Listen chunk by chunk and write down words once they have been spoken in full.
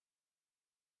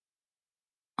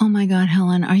Oh my God,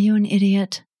 Helen, are you an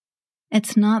idiot?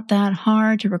 It's not that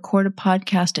hard to record a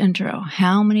podcast intro.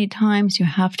 How many times do you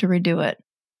have to redo it?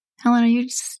 Helen, are you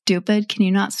stupid? Can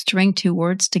you not string two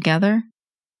words together?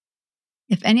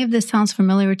 If any of this sounds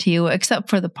familiar to you,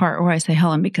 except for the part where I say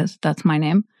Helen because that's my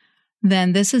name,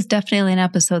 then this is definitely an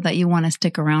episode that you want to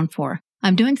stick around for.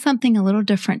 I'm doing something a little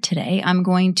different today. I'm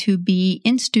going to be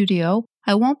in studio.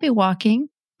 I won't be walking,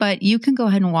 but you can go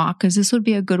ahead and walk because this would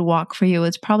be a good walk for you.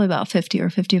 It's probably about 50 or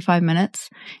 55 minutes,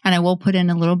 and I will put in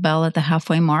a little bell at the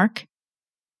halfway mark.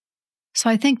 So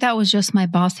I think that was just my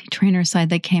bossy trainer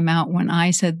side that came out when I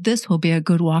said, this will be a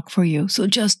good walk for you. So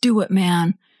just do it,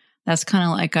 man. That's kind of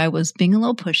like I was being a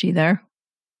little pushy there.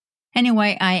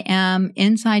 Anyway, I am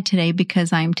inside today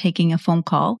because I'm taking a phone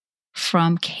call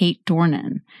from Kate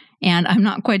Dornan, and I'm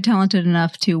not quite talented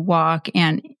enough to walk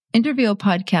and interview a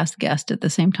podcast guest at the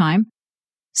same time.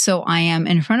 So I am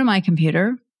in front of my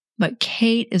computer, but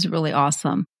Kate is really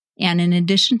awesome. And in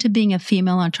addition to being a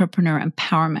female entrepreneur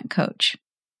empowerment coach,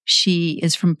 she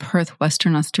is from Perth,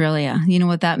 Western Australia. You know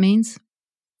what that means?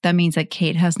 That means that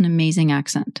Kate has an amazing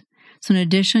accent. So in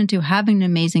addition to having an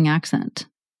amazing accent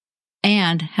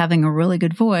and having a really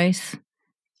good voice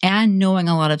and knowing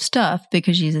a lot of stuff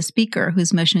because she's a speaker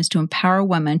whose mission is to empower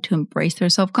women to embrace their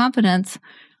self-confidence,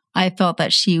 I felt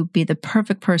that she would be the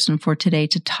perfect person for today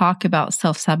to talk about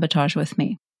self-sabotage with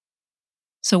me.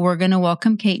 So we're going to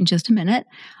welcome Kate in just a minute.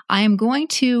 I am going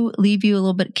to leave you a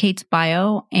little bit of Kate's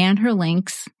bio and her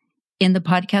links in the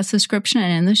podcast description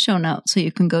and in the show notes so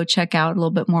you can go check out a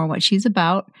little bit more what she's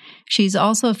about. She's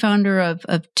also a founder of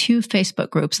two Facebook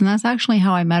groups, and that's actually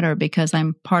how I met her because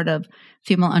I'm part of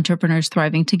Female Entrepreneurs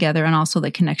Thriving Together and also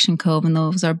the Connection Cove, and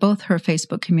those are both her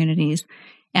Facebook communities.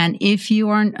 And if you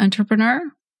are an entrepreneur,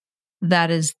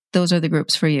 those are the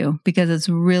groups for you because it's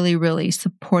really, really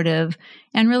supportive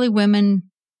and really women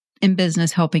in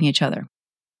business helping each other.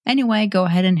 Anyway, go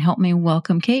ahead and help me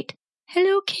welcome Kate.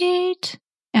 Hello, Kate.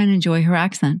 And enjoy her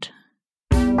accent.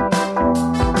 We're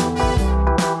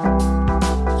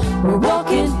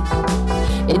walking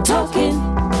and talking.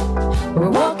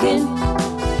 We're walking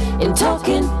and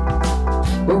talking.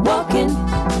 We're walking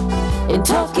and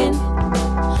talking.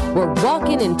 We're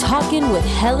walking and talking with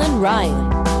Helen Ryan.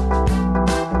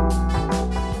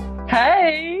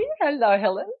 Hey, hello,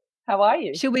 Helen. How are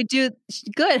you? Should we do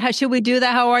good? Should we do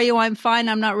that? How are you? I'm fine.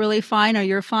 I'm not really fine. Or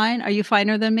you're fine? Are you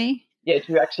finer than me? Yeah,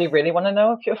 do you actually really want to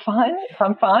know if you're fine? If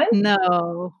I'm fine?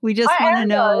 No, we just want to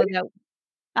know that.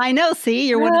 I know. See,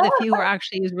 you're one of the few who are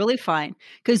actually is really fine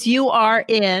because you're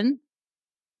in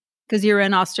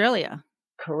Australia.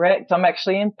 Correct. I'm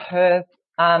actually in Perth.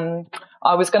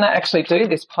 I was going to actually do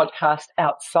this podcast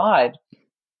outside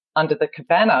under the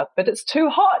cabana, but it's too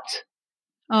hot.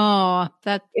 Oh,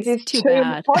 it is too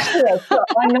bad. Hot here. So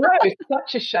I know, it's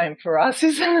such a shame for us,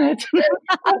 isn't it?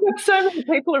 There's so many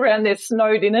people around there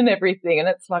snowed in and everything, and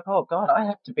it's like, oh God, I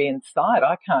have to be inside.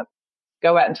 I can't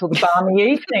go out until the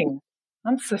balmy evening.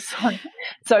 I'm so sorry.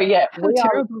 So yeah,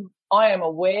 I am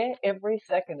aware every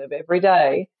second of every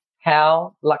day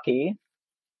how lucky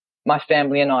my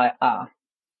family and I are.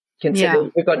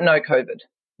 Considering we've got no COVID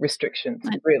restrictions,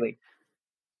 really.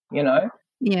 You know.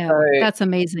 Yeah, so that's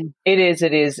amazing. It is.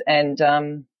 And,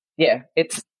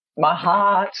 it's my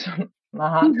heart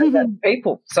goes out to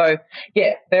people. So,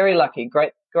 yeah, very lucky.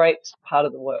 Great part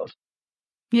of the world.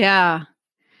 Yeah.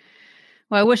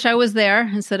 Well, I wish I was there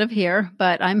instead of here,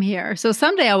 but I'm here. So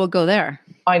someday I will go there.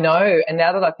 I know. And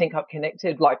now that I think I've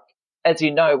connected, like, as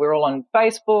you know, we're all on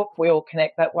Facebook. We all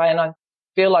connect that way. And I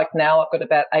feel like now I've got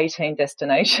about 18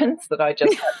 destinations that I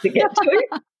just have to get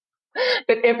to.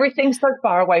 But everything's so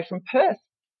far away from Perth.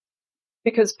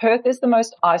 Because Perth is the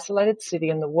most isolated city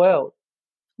in the world.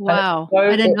 Wow.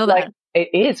 I didn't know that. It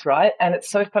is, right? And it's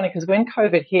so funny because when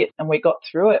COVID hit and we got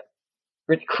through it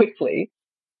really quickly,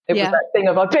 it was that thing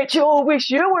of, I bet you all wish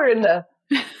you were in the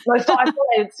most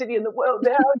isolated city in the world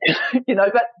now. You know,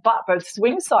 but the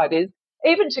swing side is,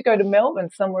 even to go to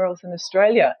Melbourne, somewhere else in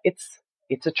Australia,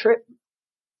 it's a trip.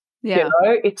 Yeah. You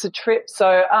know, it's a trip.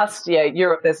 So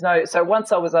Europe, so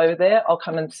once I was over there, I'll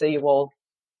come and see you all.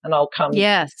 And I'll come.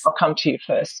 Yes, I'll come to you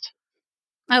first.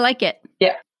 I like it.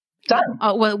 Yeah, done.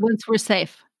 Oh, well, once we're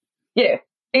safe. Yeah,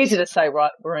 easy to say, right?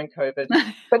 We're in COVID,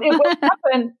 but it will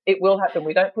happen. It will happen.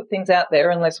 We don't put things out there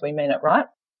unless we mean it, right?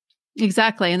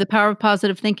 Exactly, and the power of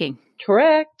positive thinking.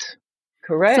 Correct.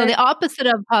 So the opposite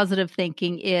of positive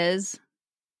thinking is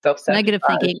negative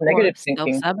thinking. Negative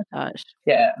thinking. Self-sabotage.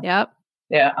 Yeah. Yep.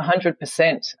 Yeah,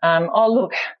 100%.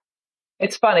 Look,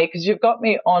 it's funny because you've got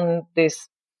me on this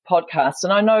podcast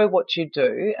and I know what you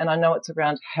do and I know it's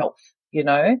around health, you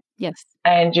know? Yes.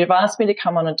 And you've asked me to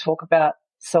come on and talk about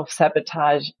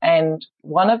self-sabotage. And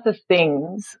one of the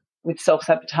things with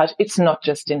self-sabotage, it's not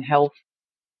just in health.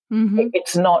 Mm-hmm.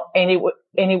 It's not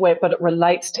anywhere, but it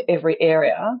relates to every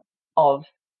area of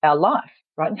our life,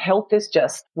 right? And health is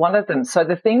just one of them. So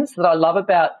the things that I love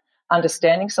about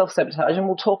understanding self-sabotage, and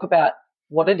we'll talk about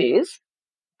what it is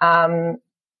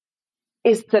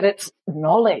that it's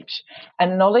knowledge.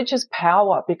 And knowledge is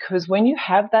power, because when you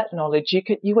have that knowledge,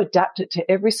 you adapt it to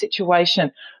every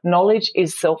situation. Knowledge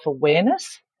is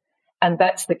self-awareness, and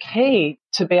that's the key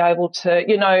to be able to,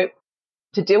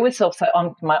 to deal with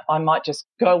I might just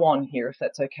go on here if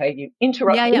that's okay. You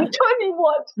interrupt me anytime you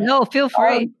want. No, feel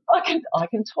free. I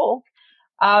can talk.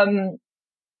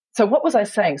 So what was I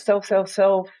saying?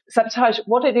 Self-sabotage.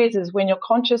 What it is when your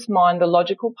conscious mind, the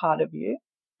logical part of you,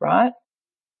 right,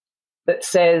 that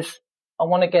says, I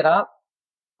want to get up,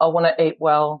 I want to eat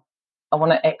well, I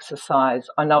want to exercise,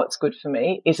 I know it's good for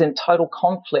me, is in total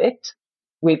conflict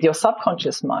with your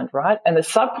subconscious mind, right? And the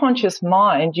subconscious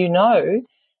mind,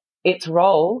 its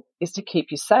role is to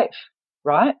keep you safe,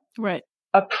 right? Right.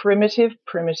 A primitive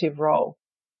role.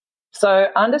 So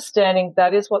understanding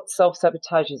that is what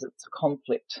self-sabotage is. It's a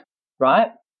conflict,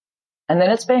 right? And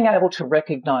then it's being able to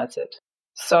recognize it.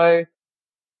 So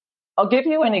I'll give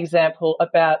you an example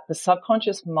about the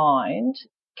subconscious mind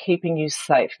keeping you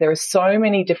safe. There are so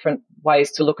many different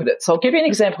ways to look at it. So I'll give you an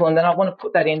example, and then I want to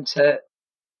put that into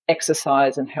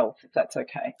exercise and health, if that's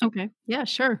okay. Okay. Yeah,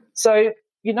 sure. So,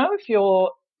 if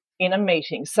you're in a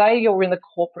meeting, say you're in the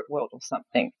corporate world or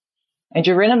something, and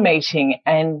you're in a meeting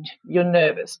and you're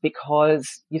nervous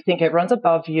because you think everyone's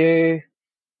above you.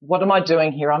 What am I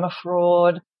doing here? I'm a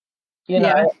fraud,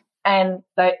 and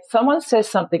someone says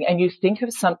something and you think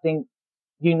of something,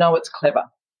 it's clever.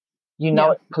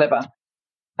 It's clever.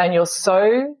 And you're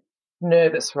so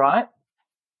nervous, right?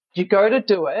 You go to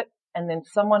do it and then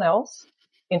someone else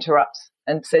interrupts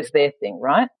and says their thing,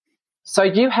 right? So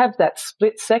you have that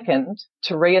split second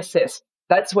to reassess.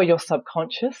 That's where your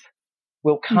subconscious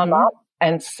will come up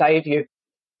and save you.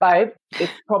 Babe,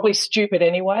 it's probably stupid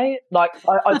anyway. Like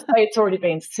I'd say it's already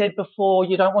been said before.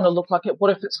 You don't want to look like it. What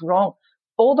if it's wrong?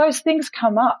 All those things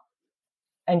come up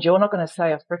and you're not going to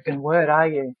say a freaking word, are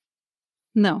you?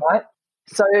 No. Right?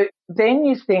 So then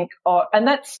you think, and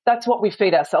that's what we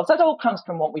feed ourselves. That all comes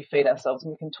from what we feed ourselves,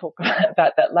 and we can talk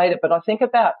about that later. But I think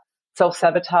about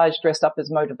self-sabotage dressed up as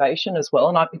motivation as well,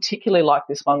 and I particularly like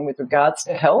this one with regards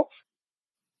to health.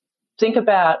 Think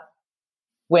about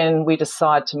when we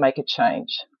decide to make a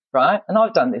change, right? And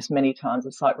I've done this many times.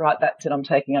 It's like, right, that's it, I'm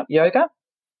taking up yoga.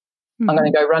 I'm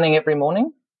going to go running every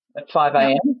morning at 5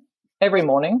 a.m. every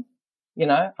morning.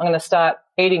 I'm going to start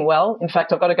eating well. In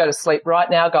fact, I've got to go to sleep right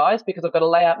now, guys, because I've got to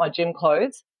lay out my gym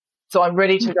clothes. So I'm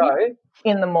ready to go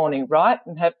in the morning, right,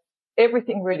 and have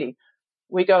everything ready.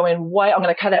 We go in I'm going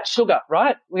to cut out sugar,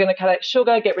 right? We're going to cut out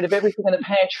sugar, get rid of everything in the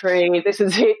pantry. This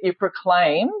is it. You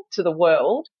proclaim to the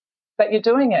world that you're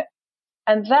doing it.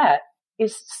 And that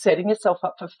is setting yourself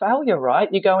up for failure,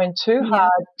 right? You go in too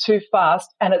hard, too fast,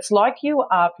 and it's like you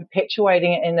are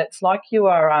perpetuating it, and it's like you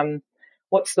are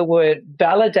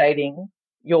validating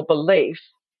your belief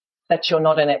that you're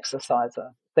not an exerciser,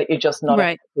 that you're just not a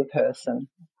healthy person,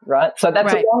 right? So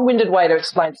that's a long-winded way to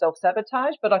explain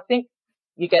self-sabotage, but I think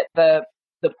you get the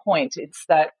point. It's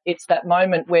that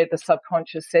moment where the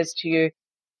subconscious says to you,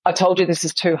 I told you this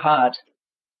is too hard.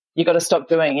 You got to stop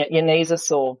doing it. Your knees are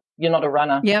sore. You're not a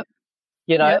runner. Yep.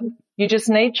 You just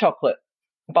need chocolate.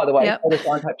 By the way, I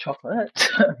don't have chocolate,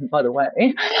 by the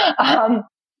way.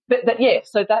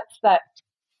 So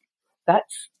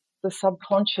that's the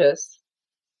subconscious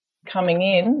coming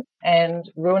in and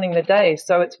ruining the day.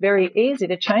 So it's very easy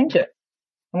to change it.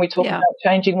 And we talk about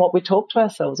changing what we talk to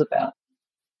ourselves about.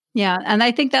 Yeah. And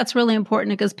I think that's really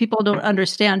important because people don't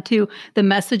understand too, the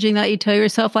messaging that you tell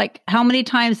yourself. Like, how many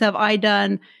times have I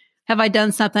done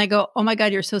something? I go, oh my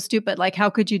God, you're so stupid. Like, how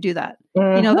could you do that?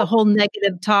 The whole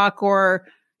negative talk, or,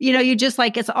 you just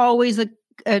like, it's always a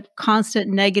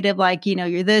constant negative, like,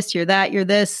 you're this, you're that, you're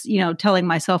this, telling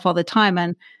myself all the time.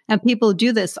 And people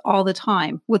do this all the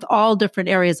time with all different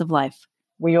areas of life.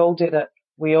 We all did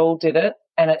it.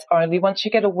 And it's only once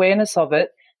you get awareness of it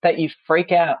that you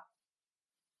freak out.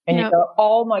 And you go,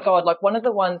 oh my God, like one of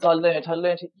the ones I learned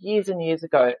it years and years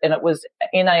ago, and it was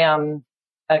in a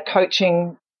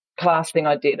coaching class thing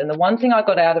I did. And the one thing I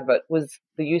got out of it was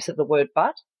the use of the word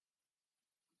but.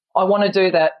 I want to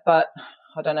do that, but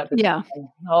I don't have the time.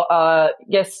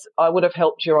 Yes, I would have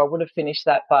helped you, or I would have finished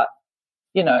that, but,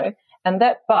 and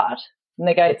that but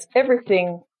negates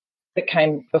everything that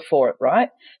came before it, right?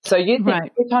 So you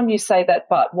think every time you say that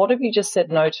but, what have you just said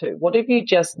no to? What have you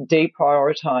just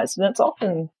deprioritized? And it's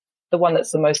often the one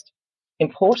that's the most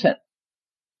important.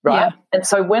 right? Yeah. And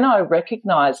so when I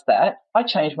recognized that, I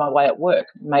changed my way at work,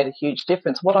 made a huge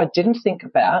difference. What I didn't think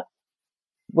about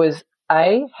was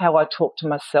A, how I talked to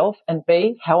myself, and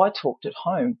B, how I talked at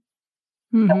home.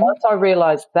 And once I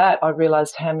realized that, I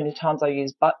realized how many times I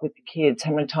use but with the kids,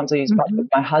 how many times I use but with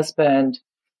my husband,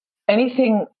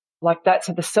 anything like that.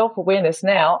 So the self-awareness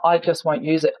now, I just won't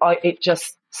use it. It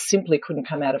just simply couldn't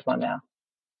come out of my mouth.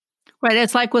 Right.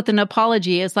 It's like with an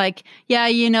apology. It's like, yeah,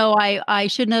 I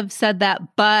shouldn't have said that,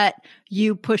 but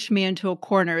you pushed me into a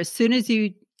corner. As soon as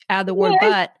you add the word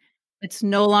but, it's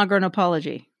no longer an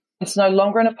apology. It's no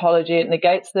longer an apology. It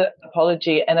negates the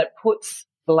apology and it puts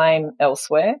blame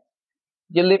elsewhere.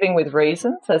 You're living with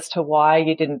reasons as to why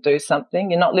you didn't do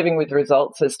something. You're not living with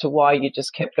results as to why you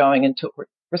just kept going and took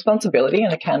responsibility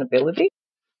and accountability.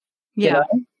 Yeah. You know?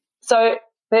 So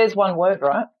there's one word,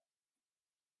 right?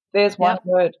 There's one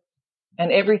word.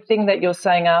 And everything that you're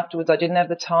saying afterwards, I didn't have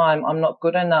the time, I'm not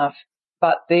good enough,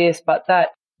 but this, but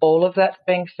that, all of that's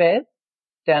being fed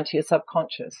down to your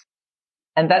subconscious.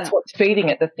 And that's what's feeding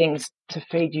it, the things to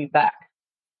feed you back.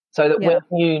 So that when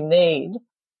you need,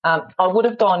 I would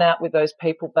have gone out with those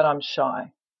people, but I'm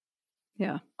shy.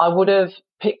 Yeah. I would have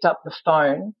picked up the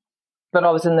phone, but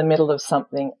I was in the middle of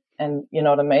something. And you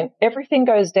know what I mean? Everything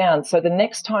goes down. So the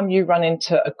next time you run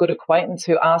into a good acquaintance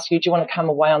who asks you, do you want to come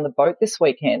away on the boat this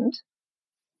weekend?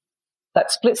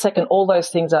 That split second, all those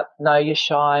things up, no, you're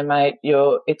shy, mate,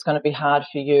 it's going to be hard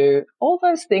for you. All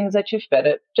those things that you've fed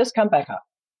it, just come back up.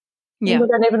 Yeah. We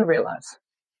don't even realize.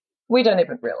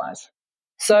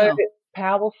 So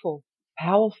powerful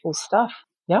stuff.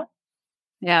 Yeah.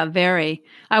 Yeah, very.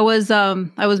 I was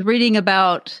reading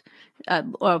about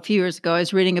a few years ago. I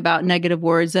was reading about negative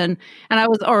words and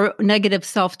or negative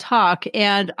self-talk,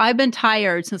 and I've been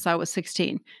tired since I was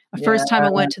 16. The first time I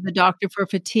went to the doctor for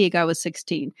fatigue, I was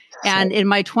 16, and in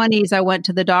my 20s, I went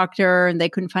to the doctor and they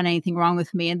couldn't find anything wrong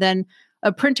with me. And then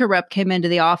a printer rep came into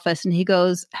the office and he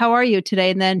goes, "How are you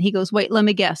today?" And then he goes, "Wait, let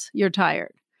me guess, you're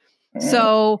tired."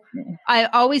 So I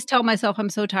always tell myself, I'm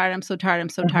so tired, I'm so tired, I'm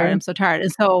so tired, I'm so tired.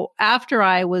 And so after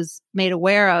I was made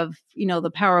aware of,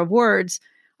 the power of words,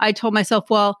 I told myself,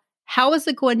 well, how is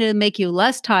it going to make you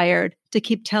less tired to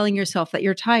keep telling yourself that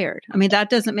you're tired? I mean, that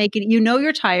doesn't make it,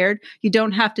 you're tired. You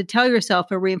don't have to tell yourself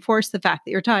or reinforce the fact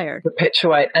that you're tired.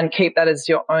 Perpetuate and keep that as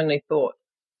your only thought.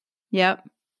 Yep.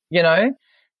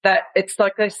 That it's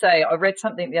like they say, I read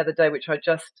something the other day, which I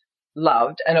just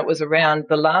loved, and it was around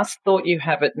the last thought you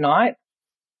have at night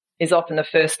is often the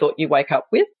first thought you wake up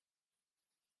with.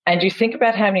 And you think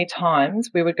about how many times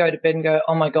we would go to bed and go,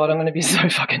 oh my God, I'm going to be so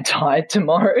fucking tired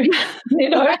tomorrow,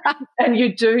 and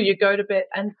you go to bed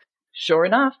and sure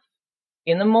enough,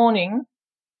 in the morning,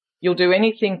 you'll do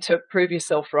anything to prove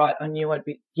yourself right. I knew I'd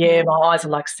be, my eyes are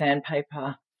like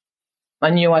sandpaper. I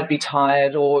knew I'd be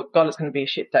tired, or God, it's going to be a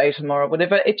shit day tomorrow,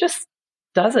 whatever. It just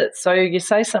does it. So you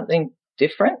say something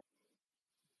different,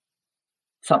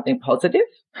 something positive.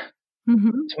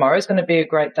 Tomorrow's going to be a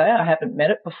great day. I haven't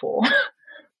met it before.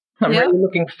 I'm really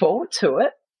looking forward to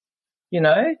it.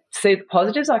 See the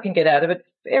positives I can get out of it.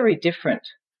 Very different.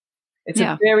 It's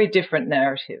a very different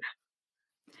narrative.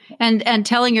 And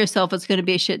telling yourself it's going to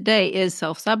be a shit day is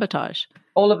self-sabotage.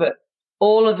 All of it.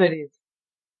 All of it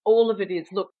is.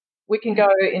 Look, we can go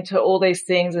into all these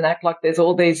things and act like there's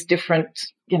all these different,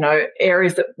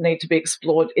 areas that need to be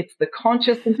explored. It's the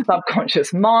conscious and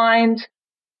subconscious mind.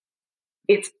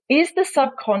 Is the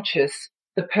subconscious,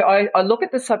 I look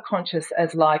at the subconscious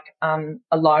as like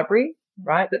a library,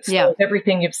 right? That stores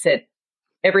everything you've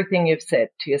said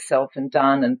to yourself and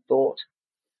done and thought.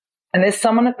 And there's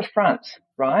someone at the front,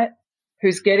 right,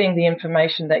 who's getting the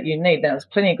information that you need. Now, there's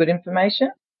plenty of good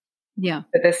information. Yeah.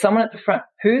 But there's someone at the front.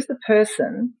 Who's the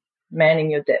person manning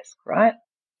your desk, right?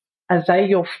 Are they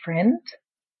your friend?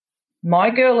 My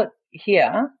girl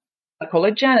here, I call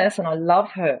her Janice, and I love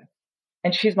her.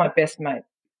 And she's my best mate.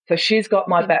 So she's got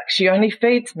my back. She only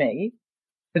feeds me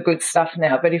the good stuff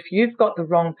now. But if you've got the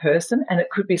wrong person, and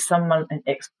it could be someone, an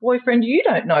ex-boyfriend, you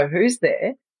don't know who's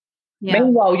there. Yeah.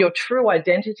 Meanwhile, your true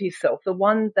identity self, the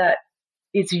one that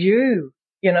is you,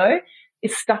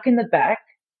 is stuck in the back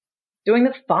doing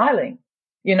the filing,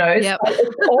 So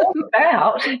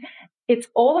it's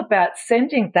all about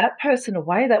sending that person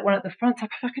away, that one at the front.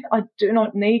 It's like, I do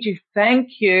not need you. Thank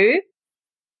you.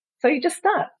 So you just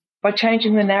start by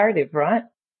changing the narrative, right?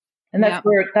 And that's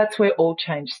where all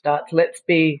change starts. Let's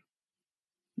be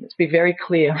very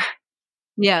clear.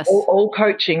 Yes. All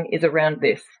coaching is around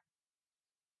this.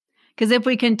 Because if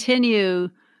we continue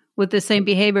with the same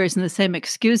behaviors and the same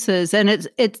excuses, and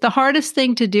it's the hardest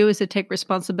thing to do is to take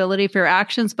responsibility for your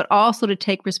actions, but also to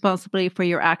take responsibility for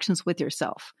your actions with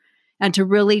yourself and to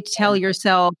really tell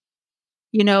yourself,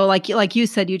 You know, like you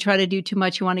said, you try to do too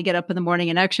much. You want to get up in the morning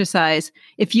and exercise.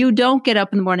 If you don't get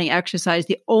up in the morning and exercise,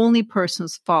 the only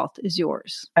person's fault is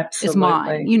yours. Absolutely. Is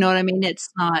mine. You know what I mean? It's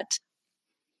not.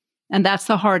 And that's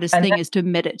the hardest thing, is to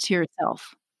admit it to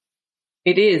yourself.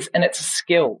 It is. And it's a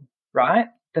skill, right?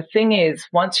 The thing is,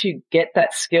 once you get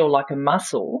that skill like a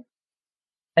muscle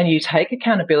and you take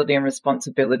accountability and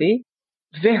responsibility,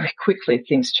 very quickly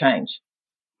things change.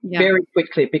 Yeah. Very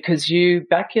quickly, because you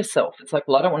back yourself. It's like,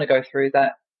 well, I don't want to go through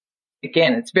that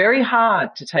again. It's very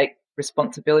hard to take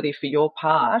responsibility for your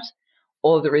part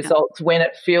or the results when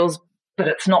it feels that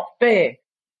it's not fair.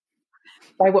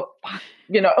 They were,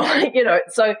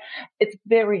 so it's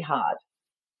very hard.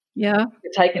 Yeah.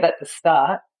 To take it at the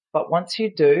start, but once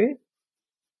you do,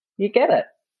 you get it.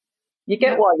 You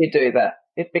get why you do that.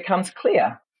 It becomes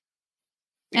clear.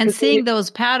 And seeing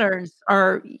those patterns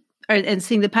and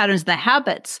seeing the patterns, the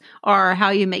habits are how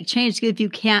you make change. If you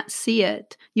can't see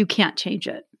it, you can't change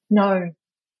it. No.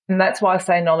 And that's why I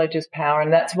say knowledge is power.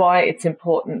 And that's why it's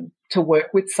important to work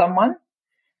with someone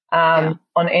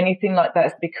on anything like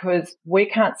that, because we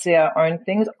can't see our own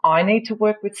things. I need to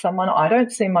work with someone. I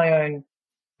don't see my own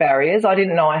barriers. I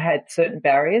didn't know I had certain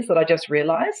barriers that I just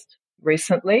realized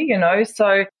recently,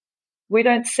 so we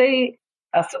don't see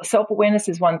self-awareness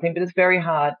is one thing, but it's very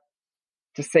hard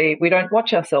to see. We don't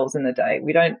watch ourselves in the day.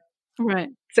 We don't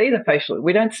see the facial.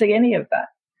 We don't see any of that.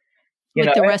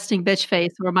 Like the resting bitch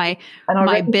face or my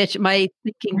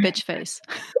thinking bitch face.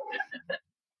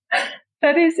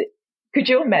 That is, could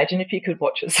you imagine if you could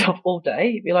watch yourself all day?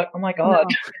 You'd be like, oh my God,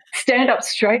 stand up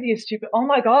straight, you stupid. Oh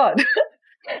my God.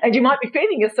 And you might be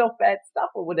feeding yourself bad stuff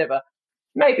or whatever.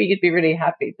 Maybe you'd be really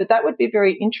happy, but that would be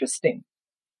very interesting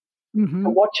to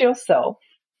watch yourself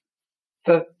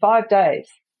for 5 days,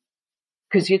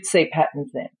 because you'd see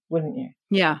patterns then, wouldn't you?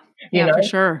 Yeah, for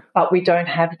sure. But we don't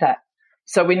have that.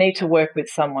 So we need to work with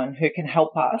someone who can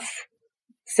help us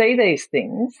see these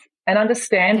things and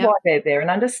understand why they're there and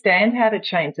understand how to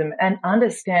change them and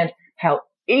understand how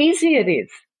easy it is.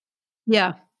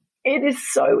 Yeah. It is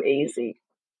so easy.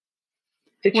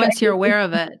 Once you're aware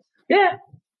of it. Yeah.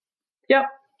 Yep.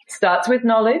 Starts with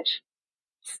knowledge.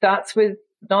 Starts with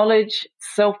knowledge,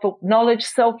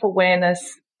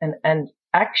 self-awareness, and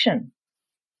action.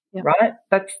 Yep. Right?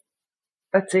 That's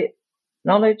it.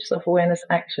 Knowledge, self-awareness,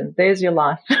 action. There's your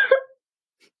life.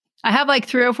 I have like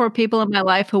 3 or 4 people in my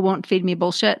life who won't feed me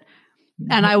bullshit.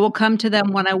 And I will come to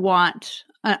them when I want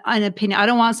an opinion. I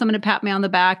don't want someone to pat me on the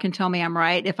back and tell me I'm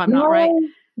right if I'm not right.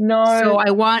 No. So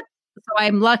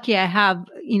I'm lucky I have,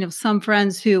 some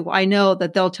friends who I know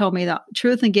that they'll tell me the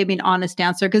truth and give me an honest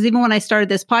answer. Because even when I started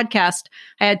this podcast,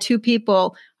 I had 2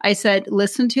 people. I said,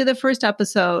 listen to the first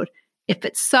episode. If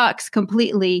it sucks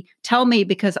completely, tell me,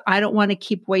 because I don't want to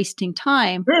keep wasting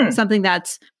time. Something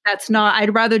that's not,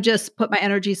 I'd rather just put my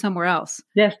energy somewhere else.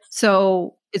 Yes.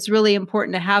 So it's really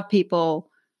important to have people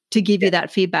to give you that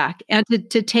feedback and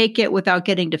to take it without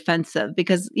getting defensive,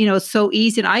 because, it's so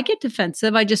easy. And I get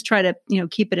defensive. I just try to,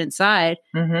 keep it inside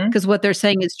because what they're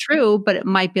saying is true, but it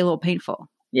might be a little painful.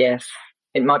 Yes,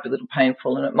 it might be a little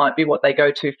painful, and it might be what they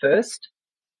go to first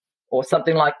or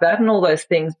something like that, and all those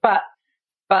things. But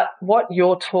what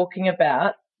you're talking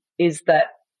about is that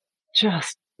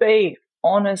just be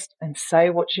honest and say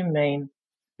what you mean,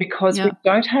 because we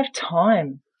don't have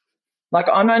time. Like,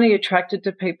 I'm only attracted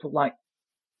to people like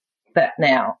that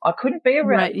now. I couldn't be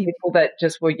around people that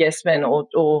just were yes men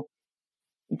or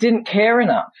didn't care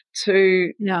enough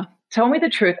to tell me the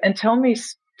truth and tell me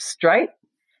straight,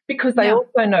 because they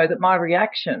also know that my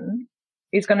reaction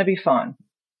is going to be fine.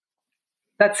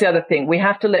 That's the other thing. We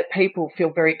have to let people feel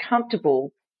very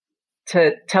comfortable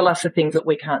to tell us the things that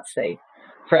we can't see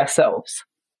for ourselves.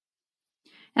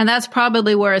 And that's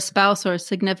probably where a spouse or a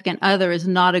significant other is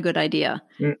not a good idea,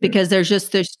 because there's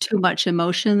too much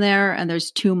emotion there and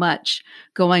there's too much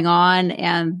going on,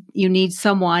 and you need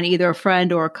someone, either a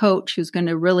friend or a coach, who's going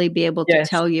to really be able to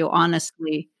tell you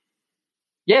honestly.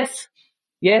 Yes.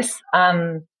 Yes.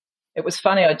 It was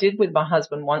funny. I did with my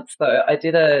husband once, though. I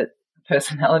did a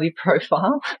personality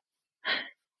profile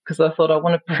because I thought, I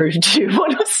want to prove to you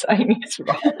what I'm saying is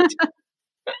right.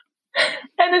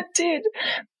 And it did.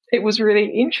 It was really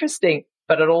interesting,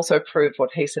 but it also proved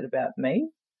what he said about me.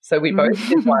 So we both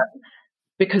did one,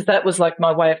 because that was like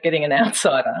my way of getting an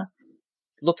outsider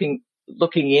looking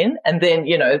in. And then,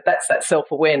 that's that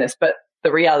self-awareness. But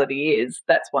the reality is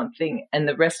that's one thing. And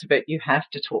the rest of it, you have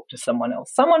to talk to someone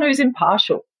else, someone who's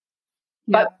impartial,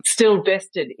 but still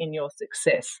vested in your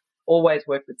success. Always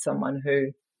work with someone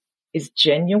who is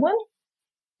genuine,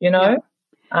 That's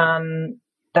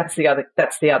the other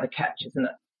catch, isn't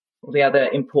it? Or the other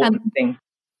important thing.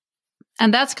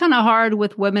 And that's kind of hard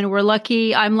with women. We're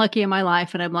lucky. I'm lucky in my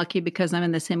life, and I'm lucky because I'm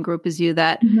in the same group as you,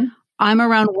 that I'm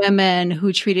around women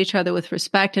who treat each other with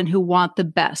respect and who want the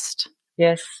best.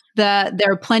 Yes. There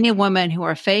are plenty of women who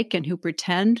are fake and who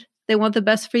pretend they want the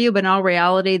best for you, but in all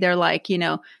reality, they're like,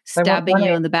 stabbing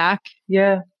you in the back.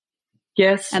 Yeah.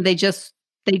 Yes. And they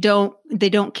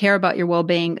don't care about your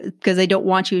well-being because they don't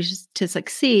want you to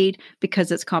succeed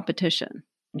because it's competition.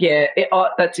 Yeah,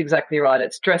 that's exactly right.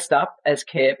 It's dressed up as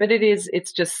care, but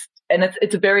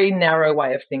it's a very narrow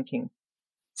way of thinking.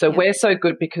 So we're so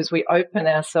good because we open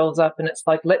ourselves up and it's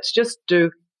like, let's just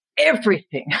do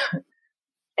everything,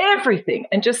 everything,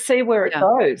 and just see where it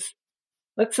goes.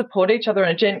 Let's support each other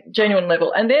on a genuine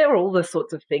level. And there are all the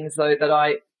sorts of things, though,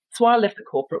 that's why I left the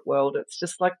corporate world. It's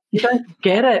just like, you don't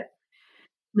get it.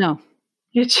 No.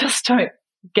 You just don't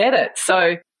get it.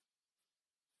 So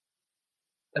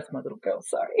that's my little girl,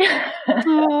 sorry.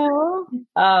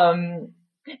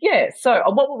 So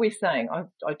what were we saying?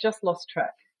 I just lost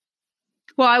track.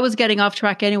 Well, I was getting off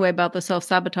track anyway about the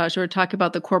self-sabotage. We were talking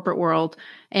about the corporate world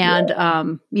and,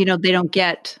 they don't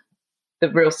get the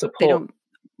real support.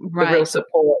 The real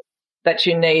support that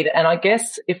you need. And I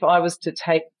guess if I was to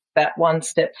take that one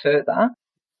step further,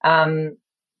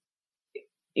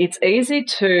 it's easy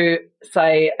to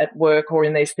say at work or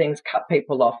in these things, cut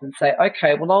people off and say,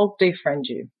 okay, well, I'll defriend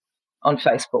you on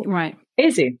Facebook. Right.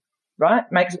 Easy, right?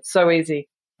 Makes it so easy.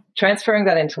 Transferring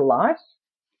that into life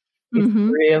is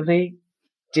really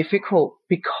difficult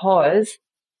because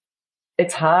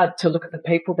it's hard to look at the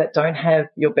people that don't have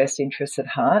your best interests at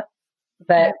heart,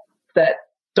 that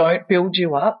don't build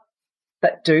you up,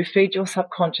 that do feed your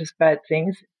subconscious bad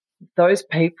things. Those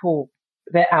people,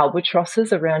 they're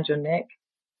albatrosses around your neck.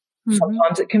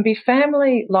 Sometimes it can be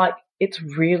family. Like, it's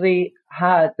really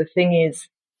hard. The thing is,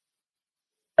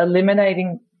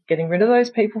 getting rid of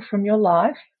those people from your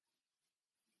life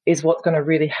is what's going to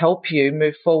really help you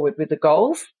move forward with the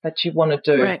goals that you want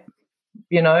to do. Right.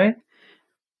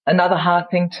 Another hard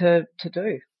thing to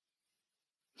do.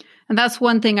 And that's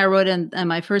one thing I wrote in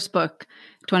my first book,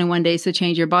 21 Days to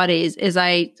Change Your Body, is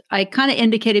I kind of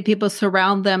indicated people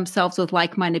surround themselves with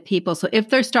like-minded people. So if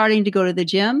they're starting to go to the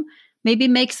gym, maybe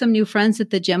make some new friends at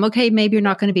the gym. Okay, maybe you're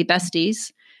not going to be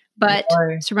besties, but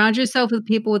surround yourself with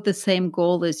people with the same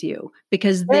goal as you.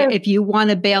 Because if you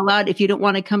want to bail out, if you don't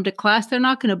want to come to class, they're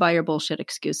not going to buy your bullshit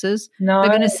excuses. No.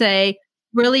 They're going to say,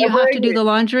 really, you have to do the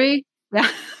laundry? Yeah,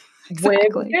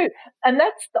 exactly. And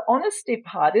that's the honesty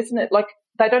part, isn't it? Like,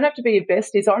 they don't have to be your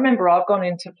besties. I remember I've gone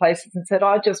into places and said,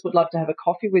 I just would love to have a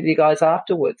coffee with you guys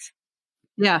afterwards.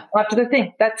 Yeah. After the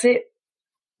thing. That's it.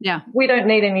 Yeah. We don't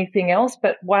need anything else,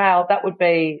 but wow, that would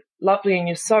be lovely. And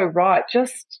you're so right.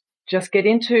 Just get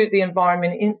into the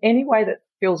environment in any way that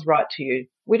feels right to you.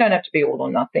 We don't have to be all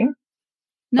or nothing.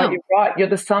 No. But you're right. You're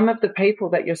the sum of the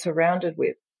people that you're surrounded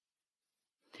with.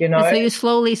 And so you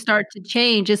slowly start to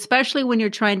change, especially when you're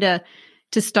trying to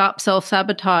stop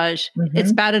self-sabotage.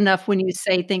 It's bad enough when you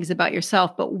say things about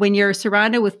yourself, but when you're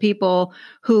surrounded with people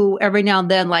who every now and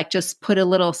then like just put a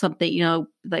little something,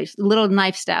 like little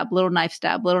knife stab.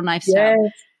 Yes.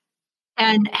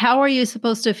 And how are you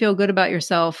supposed to feel good about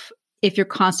yourself if you're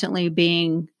constantly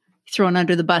being thrown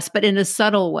under the bus, but in a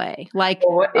subtle way? Like,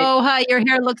 hi, your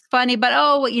hair looks funny, but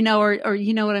or you know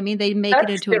what I mean? They make it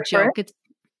into a joke. It's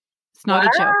not a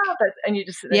joke. And you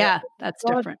just sit there, that's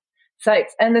different.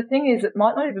 Sakes. And the thing is, it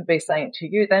might not even be saying it to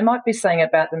you. They might be saying it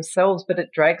about themselves, but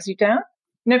it drags you down.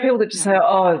 People that just say,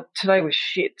 oh, today was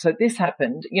shit, so this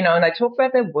happened, and they talk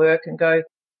about their work and go,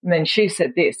 and then she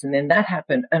said this, and then that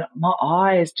happened, and my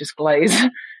eyes just glaze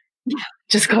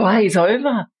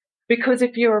over. Because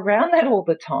if you're around that all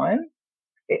the time,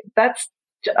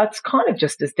 it's kind of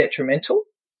just as detrimental.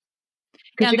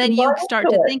 And then you start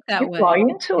to think that way. You buy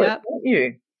into it, don't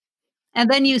you? And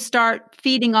then you start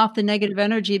feeding off the negative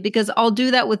energy, because I'll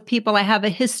do that with people. I have a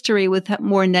history with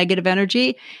more negative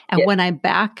energy. And when I'm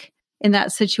back in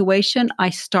that situation, I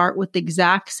start with the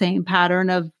exact same pattern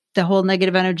of the whole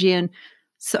negative energy. And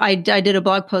so I did a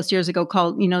blog post years ago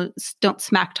called, don't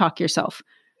smack talk yourself.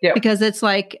 Yep. Because it's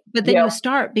like, but then you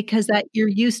start because that you're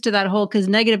used to that whole, because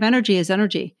negative energy is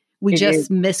energy. We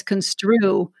just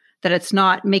misconstrue that it's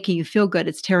not making you feel good.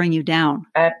 It's tearing you down.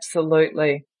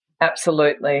 Absolutely.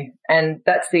 Absolutely. And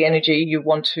that's the energy you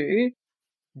want to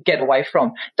get away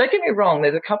from. Don't get me wrong.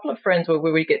 There's a couple of friends where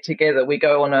we get together, we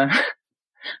go on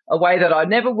a way that I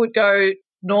never would go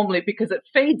normally, because it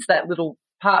feeds that little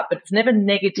part, but it's never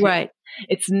negative. Right.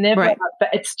 It's never, but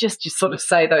it's just, you sort of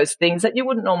say those things that you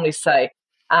wouldn't normally say,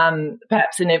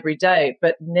 perhaps in every day,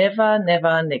 but never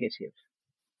negative.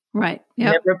 Right.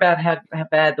 Yep. Never about how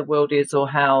bad the world is or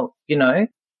how,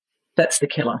 that's the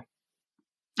killer.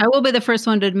 I will be the first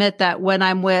one to admit that when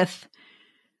I'm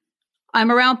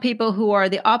around people who are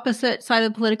the opposite side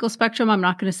of the political spectrum. I'm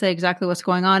not going to say exactly what's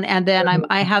going on. And then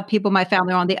I have people, my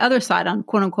family, on the other side, on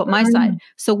quote unquote my side.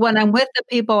 So when I'm with the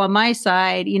people on my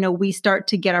side, we start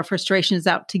to get our frustrations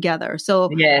out together. So,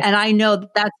 Yes. and I know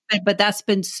that's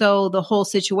been so the whole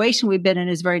situation we've been in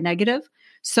is very negative.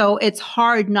 So it's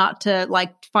hard not to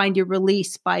find your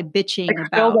release by bitching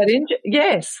about that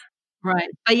yes. Right.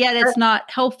 But yet it's not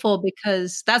helpful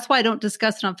because that's why I don't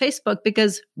discuss it on Facebook,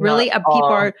 because really people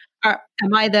are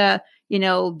am I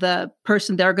the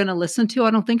person they're going to listen to? I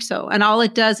don't think so. And all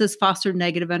it does is foster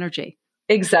negative energy.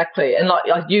 Exactly. And like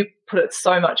you put it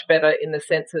so much better in the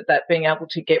sense that being able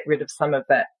to get rid of some of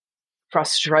that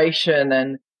frustration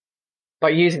and by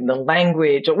using the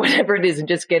language or whatever it is and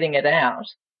just getting it out.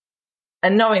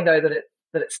 And knowing though that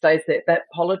it stays there,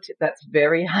 that's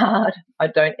very hard. I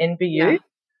don't envy you. Yeah.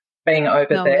 Being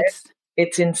over there,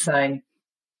 it's insane.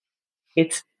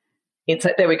 It's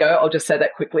there we go. I'll just say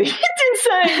that quickly. It's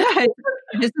insane.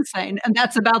 It's insane, and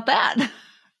that's about that.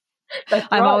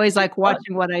 I'm always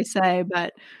watching what I say,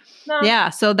 but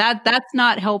yeah. So that's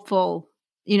not helpful,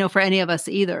 for any of us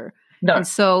either. No. And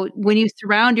so when you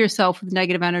surround yourself with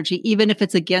negative energy, even if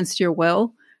it's against your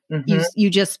will, you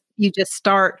just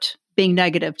start being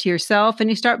negative to yourself and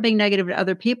you start being negative to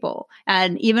other people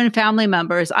and even family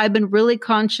members. I've been really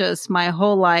conscious my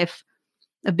whole life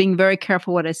of being very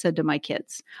careful what I said to my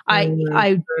kids.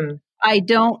 I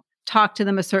don't talk to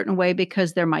them a certain way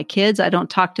because they're my kids. I don't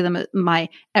talk to them, my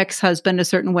ex-husband, a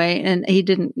certain way. And he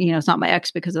didn't, it's not my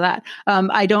ex because of that.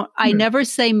 I never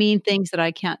say mean things that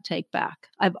I can't take back.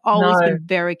 I've always been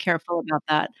very careful about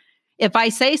that. If I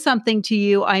say something to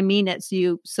you, I mean it to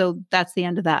you. So that's the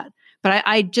end of that. But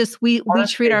we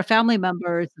treat our family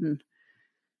members and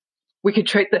we could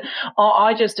treat them.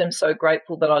 I just am so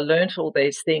grateful that I learned all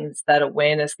these things, that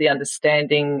awareness, the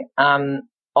understanding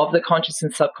of the conscious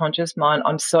and subconscious mind.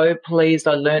 I'm so pleased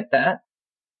I learned that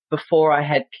before I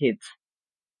had kids,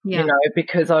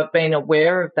 because I've been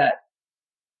aware of that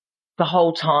the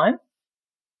whole time.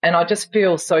 And I just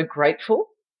feel so grateful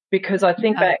because I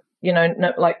think back,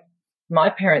 my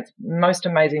parents, most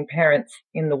amazing parents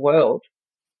in the world,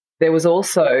 there was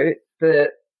also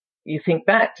you think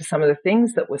back to some of the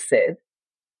things that were said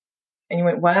and you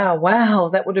went, wow,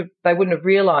 they wouldn't have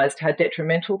realized how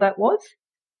detrimental that was.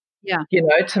 Yeah.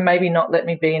 To maybe not let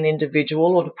me be an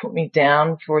individual or to put me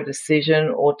down for a decision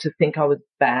or to think I was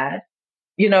bad.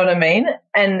 You know what I mean?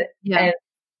 And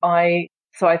I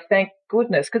thank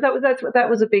goodness because that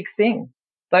was a big thing.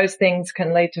 Those things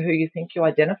can lead to who you think you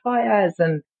identify as,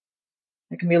 and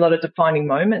there can be a lot of defining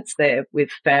moments there with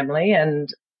family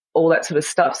and all that sort of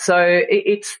stuff. So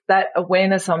it's that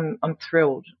awareness. I'm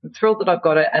thrilled. I'm thrilled that I've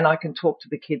got it and I can talk to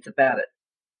the kids about it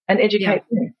and educate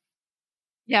them.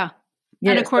 Yeah.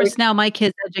 And of course now my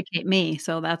kids educate me.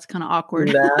 So that's kind of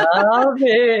awkward. Love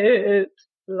it.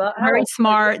 Very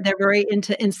smart. They're very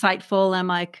insightful. I'm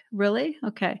like, really?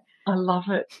 Okay. I love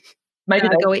it. Maybe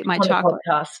they'll go eat my chocolate.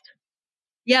 Podcast.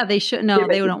 Yeah, they should. No,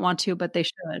 they don't want to, but they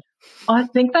should. I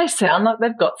think they sound like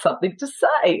they've got something to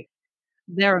say.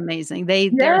 They're amazing.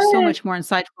 They're so much more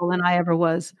insightful than I ever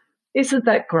was. Isn't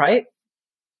that great?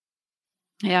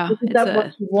 Yeah. Isn't that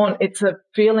what you want? It's a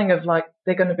feeling of like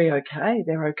they're going to be okay.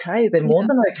 They're okay. They're more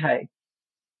than okay.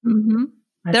 Mm-hmm.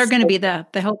 They're going to be the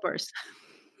helpers.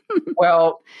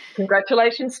 Well,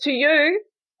 congratulations to you.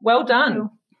 Well done.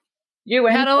 You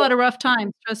had a lot of rough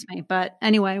times, trust me. But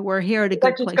anyway, we're here at a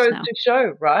good place now. That just goes to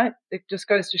show, right? It just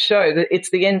goes to show that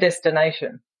it's the end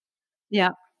destination. Yeah.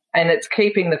 And it's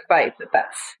keeping the faith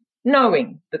that's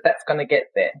knowing that that's going to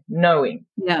get there, knowing.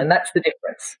 Yeah. And that's the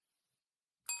difference.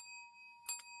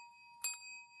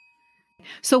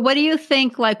 So what do you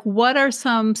think, what are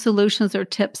some solutions or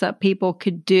tips that people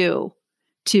could do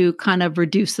to kind of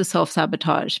reduce the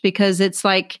self-sabotage? Because it's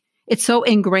it's so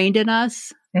ingrained in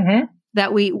us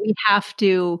that we have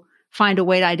to find a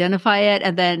way to identify it.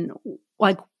 And then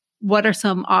what are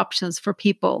some options for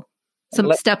people,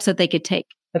 some steps that they could take?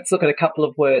 Let's look at a couple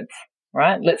of words,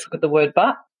 right? Let's look at the word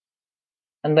but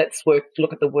and let's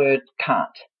look at the word can't,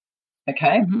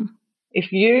 okay? Mm-hmm.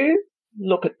 If you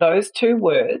look at those two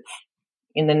words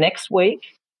in the next week,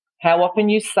 how often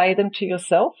you say them to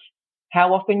yourself,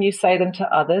 how often you say them to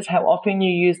others, how often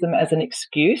you use them as an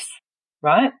excuse,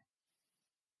 right?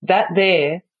 That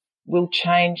there will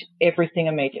change everything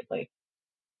immediately.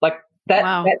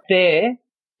 That there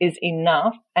is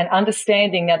enough. And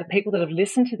understanding now, the people that have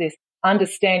listened to this,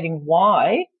 understanding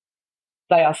why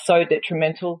they are so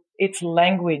detrimental, it's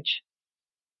language.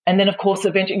 And then, of course,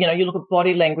 eventually, you look at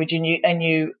body language and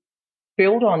you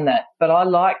build on that. But I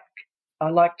like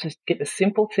to get a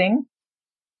simple thing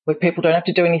where people don't have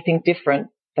to do anything different.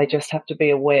 They just have to be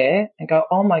aware and go,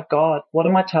 oh my God, what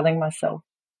am I telling myself?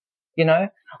 You know,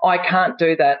 I can't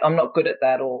do that. I'm not good at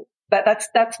that. Or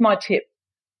that's my tip.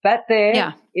 That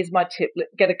there is my tip.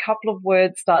 Get a couple of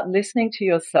words, start listening to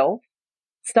yourself,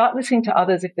 start listening to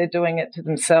others if they're doing it to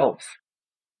themselves.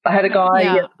 I had a guy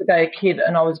yesterday, a kid,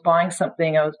 and I was buying some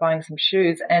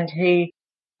shoes, and he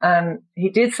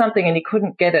did something and he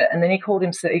couldn't get it. And then he called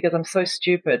himself, he goes, I'm so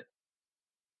stupid.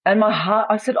 And my heart,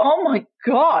 I said, oh my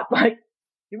God, like,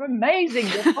 you're amazing.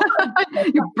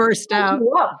 You burst out.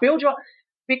 Build you up.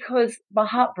 Because my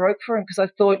heart broke for him, because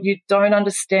I thought, you don't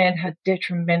understand how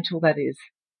detrimental that is,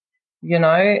 you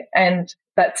know, and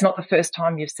that's not the first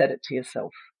time you've said it to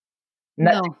yourself. And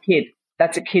that's a kid.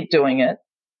 That's a kid doing it.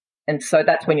 And so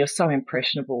that's when you're so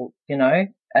impressionable, you know,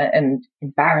 and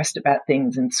embarrassed about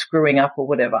things and screwing up or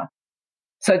whatever.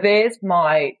 So there's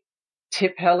my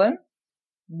tip, Helen.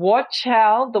 Watch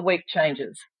how the week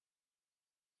changes.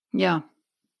 Yeah.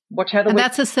 Watch how the and week.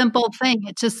 That's a simple thing.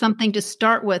 It's just something to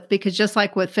start with, because just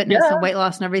like with fitness and weight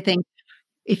loss and everything,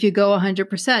 if you go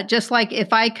 100%, just like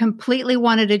if I completely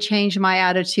wanted to change my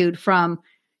attitude from,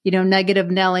 you know,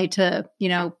 negative Nelly to, you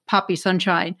know, Poppy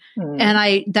Sunshine,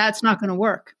 and that's not going to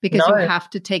work, because you have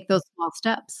to take those small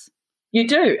steps. You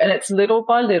do. And it's little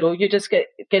by little, you just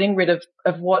getting rid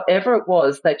of whatever it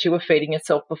was that you were feeding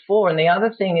yourself before. And the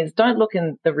other thing is, don't look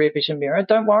in the rear vision mirror.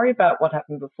 Don't worry about what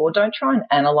happened before. Don't try and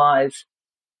analyze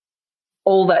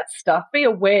all that stuff. Be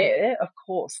aware, of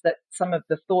course, that some of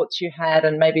the thoughts you had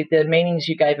and maybe the meanings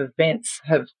you gave events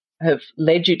have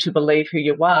led you to believe who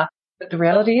you are. But the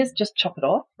reality is, just chop it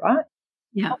off, right?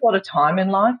 Yeah. Not a lot of time in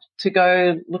life to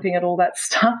go looking at all that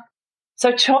stuff.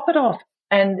 So chop it off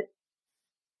and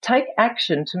take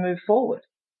action to move forward.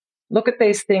 Look at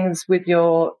these things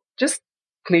just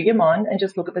clear your mind and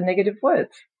just look at the negative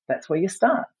words. That's where you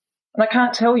start. And I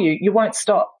can't tell you, you won't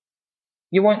stop.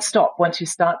 You won't stop once you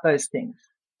start those things.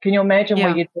 Can you imagine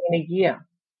where you'd be in a year?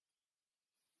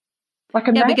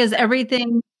 Yeah, because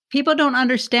people don't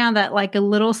understand that, like, a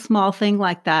little small thing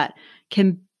like that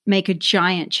can make a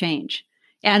giant change.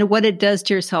 And what it does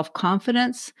to your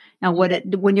self-confidence, and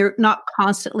when you're not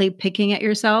constantly picking at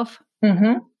yourself.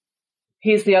 Mm-hmm.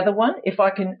 Here's the other one. If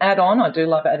I can add on, I do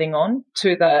love adding on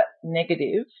to the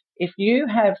negative. If you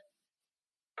have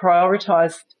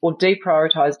prioritized or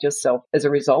deprioritized yourself as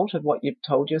a result of what you've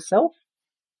told yourself,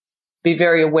 be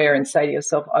very aware and say to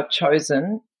yourself, I've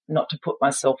chosen not to put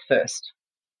myself first.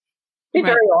 Be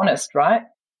very honest, right?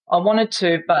 I wanted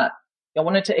to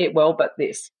eat well, but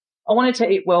this. I wanted to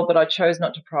eat well, but I chose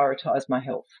not to prioritize my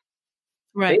health.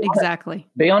 Right, exactly.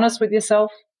 Be honest with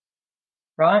yourself,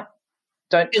 right?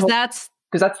 Because that's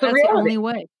the reality. The only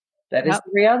way. That is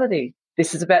the reality.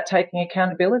 This is about taking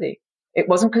accountability. It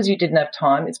wasn't because you didn't have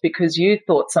time. It's because you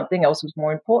thought something else was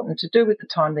more important to do with the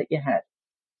time that you had.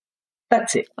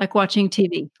 That's it. Like watching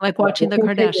TV, like watching the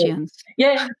Kardashians.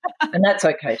 Yeah, and that's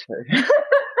okay too.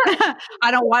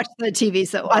 I don't watch the TV,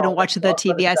 so I don't watch the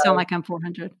TV. I sound like I'm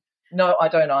 400. No, I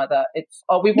don't either.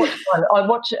 We watch one. I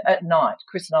watch it at night.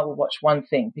 Chris and I will watch one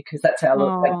thing because that's our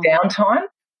like downtime.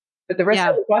 But the rest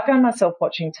of it, I found myself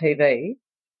watching TV.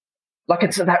 Like,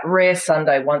 it's that rare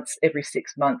Sunday once every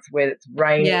 6 months where it's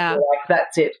raining. Yeah. Like,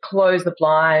 that's it. Close the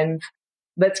blinds.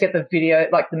 Let's get the video,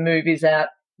 like the movies out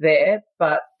there.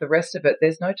 But the rest of it,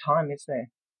 there's no time, is there?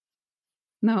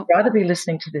 No. I'd rather be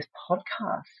listening to this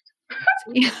podcast.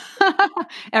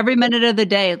 Every minute of the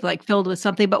day is like filled with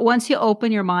something. But once you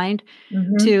open your mind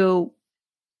to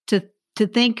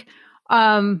think,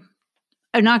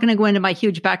 I'm not going to go into my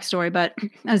huge backstory, but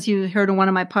as you heard in one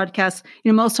of my podcasts,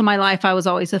 you know, most of my life I was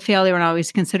always a failure, and I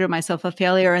always considered myself a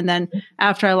failure. And then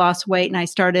after I lost weight and I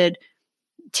started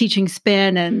teaching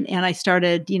spin and I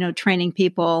started, you know, training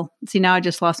people. See, now I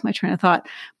just lost my train of thought,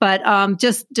 but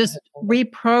just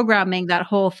reprogramming that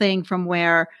whole thing from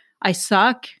where I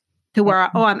suck to where,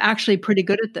 I'm actually pretty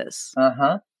good at this.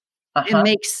 It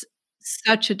makes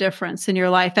such a difference in your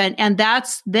life. And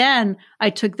that's, then I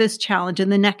took this challenge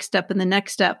and the next step and the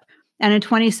next step. And in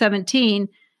 2017,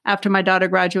 after my daughter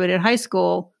graduated high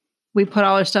school, we put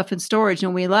all our stuff in storage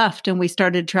and we left and we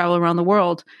started to travel around the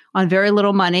world on very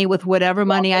little money with whatever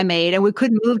money I made. And we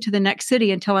couldn't move to the next city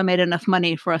until I made enough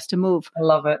money for us to move. I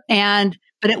love it.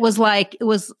 But it was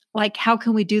like, how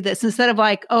can we do this? Instead of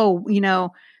like, oh, you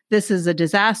know, this is a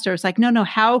disaster. It's like, no,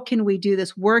 how can we do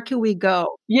this? Where can we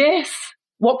go? Yes.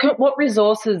 What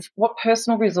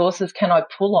personal resources can I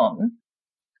pull on?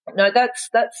 No, that's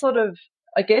sort of,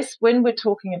 I guess, when we're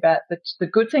talking about the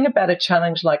good thing about a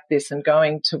challenge like this and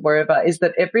going to wherever is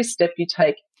that every step you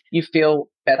take, you feel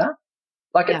better.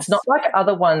 Like, it's not like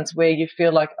other ones where you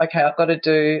feel like, okay, I've got to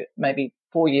do maybe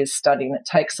 4 years studying. It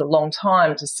takes a long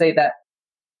time to see that,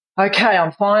 okay,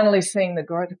 I'm finally seeing the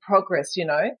growth, the progress, you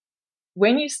know.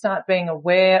 When you start being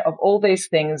aware of all these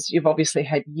things, you've obviously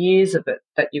had years of it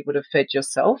that you would have fed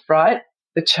yourself, right?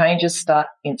 The changes start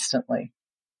instantly.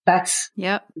 That's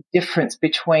the difference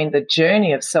between the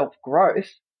journey of self-growth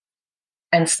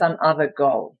and some other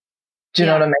goal. Do you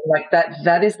know what I mean? Like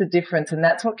that is the difference, and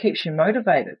that's what keeps you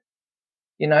motivated.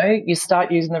 You know, you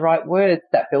start using the right words,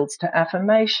 that builds to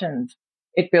affirmations.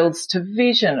 It builds to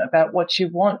vision about what you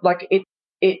want. Like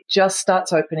it just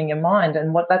starts opening your mind,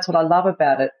 and that's what I love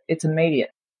about it. It's immediate.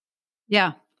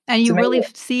 Yeah. And you really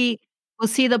will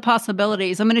see the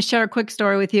possibilities. I'm going to share a quick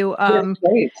story with you. Yes,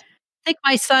 please. I think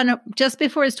my son, just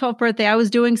before his 12th birthday, I was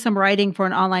doing some writing for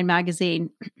an online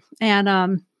magazine,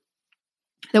 and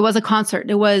there was a concert.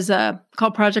 It was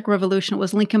called Project Revolution. It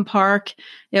was Linkin Park.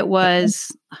 It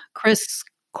was Chris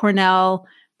Cornell,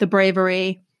 The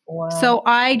Bravery. Wow. So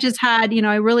I just had,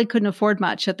 I really couldn't afford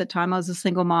much at the time. I was a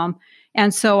single mom.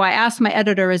 And so I asked my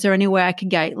editor, is there any way I could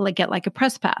get like a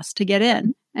press pass to get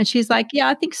in? And she's like, yeah,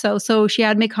 I think so. So she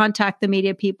had me contact the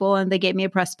media people, and they gave me a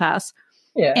press pass.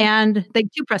 Yeah. And they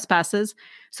 2 press passes.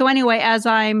 So anyway, as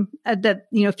I'm at the,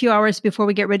 a few hours before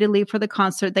we get ready to leave for the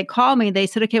concert, they call me. They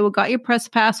said, okay, we got your press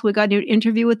pass. We got your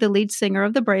interview with the lead singer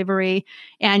of The Bravery,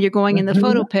 and you're going in the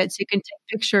photo pit so you can take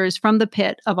pictures from the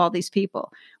pit of all these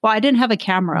people. Well, I didn't have a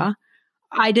camera.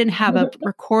 I didn't have a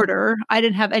recorder. I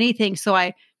didn't have anything. So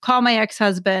I called my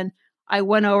ex-husband. I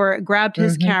went over, grabbed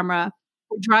his camera.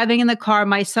 Driving in the car,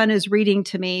 my son is reading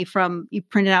to me you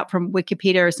printed out from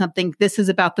Wikipedia or something. This is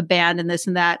about the band and this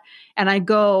and that. And we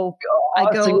go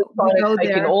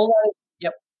there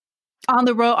on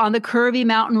the road, on the curvy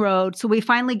mountain road. So we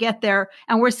finally get there,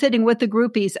 and we're sitting with the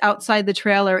groupies outside the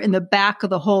trailer in the back of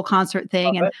the whole concert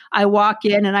thing. And I walk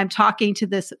in, and I'm talking to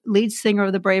this lead singer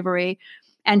of The Bravery.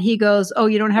 And he goes, oh,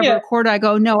 you don't have a recorder? I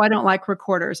go, no, I don't like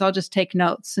recorders. I'll just take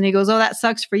notes. And he goes, oh, that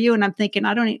sucks for you. And I'm thinking,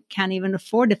 can't even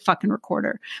afford a fucking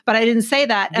recorder. But I didn't say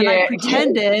that. And I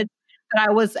pretended that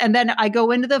I was. And then I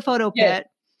go into the photo pit.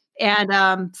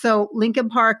 And so Linkin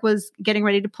Park was getting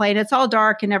ready to play, and it's all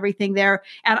dark and everything there.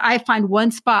 And I find one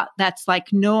spot that's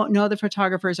like no other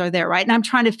photographers are there, right? And I'm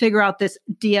trying to figure out this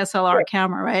DSLR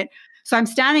camera, right? So I'm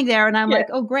standing there, and I'm like,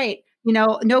 oh, great.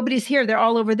 Nobody's here. They're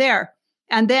all over there.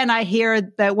 And then I hear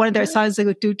that one of their songs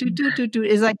go do do do do do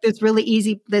is like this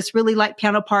really light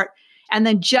piano part. And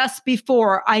then just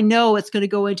before I know it's going to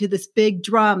go into this big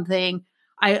drum thing,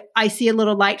 I see a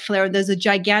little light flare, and there's a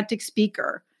gigantic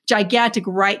speaker,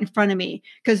 right in front of me,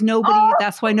 because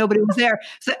that's why nobody was there.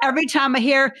 So every time I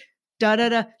hear da da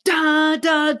da da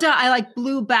da da, I like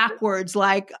blew backwards,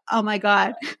 like, oh my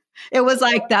God. It was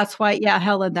like, that's why,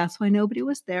 Helen, that's why nobody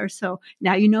was there. So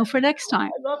now you know for next time.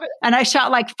 I love it. And I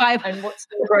shot like 5. And what's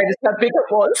the greatest? How big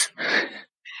it was?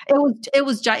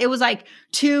 It was like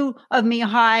 2 of me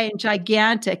high and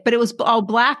gigantic, but it was all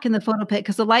black in the photo pit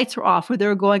because the lights were off where they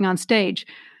were going on stage.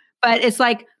 But it's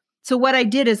like, so what I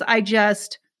did is I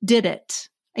just did it.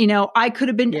 I could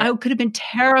have been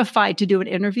terrified to do an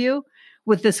interview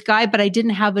with this guy, but I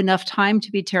didn't have enough time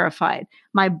to be terrified.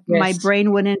 My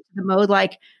brain went into the mode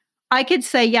like, I could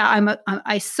say,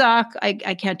 I suck. I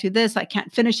can't do this. I can't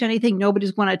finish anything.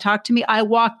 Nobody's going to talk to me. I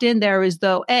walked in there as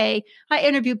though I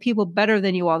interview people better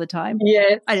than you all the time.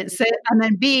 Yes. I didn't say it. And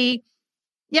then B,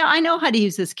 I know how to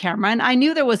use this camera. And I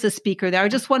knew there was a speaker there. I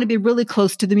just want to be really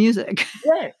close to the music.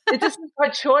 Yeah. This was by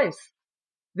choice.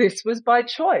 This was by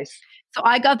choice. So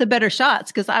I got the better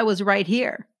shots because I was right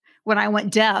here. When I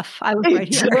went deaf, I was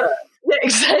right here. Yeah,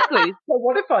 exactly. So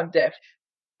what if I'm deaf?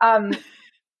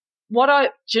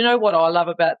 Do you know what I love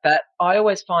about that? I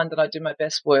always find that I do my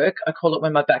best work. I call it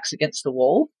when my back's against the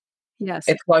wall. Yes.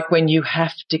 It's like when you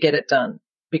have to get it done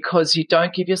because you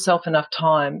don't give yourself enough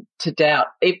time to doubt.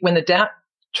 When the doubt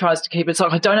tries to keep it, it's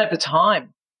like, I don't have the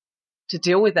time to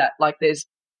deal with that. Like there's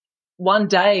one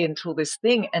day until this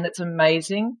thing, and it's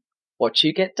amazing what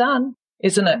you get done,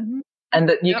 isn't it? Mm-hmm. And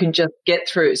that you can just get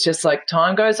through. It's just like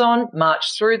time goes on,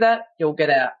 march through that, you'll get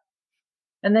out.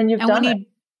 And then you've done it.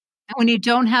 When you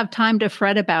don't have time to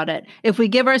fret about it, if we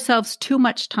give ourselves too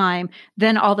much time,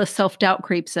 then all the self-doubt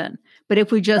creeps in. But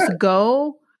if we just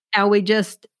go and we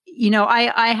just,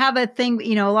 I have a thing,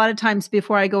 a lot of times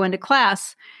before I go into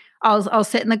class, I'll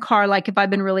sit in the car, like if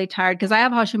I've been really tired, because I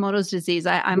have Hashimoto's disease.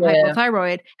 I'm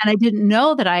hypothyroid, and I didn't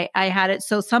know that I had it.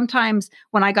 So sometimes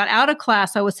when I got out of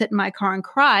class, I would sit in my car and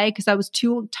cry because I was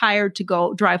too tired to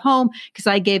go drive home because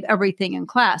I gave everything in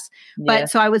class. Yeah. But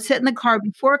so I would sit in the car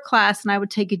before class, and I would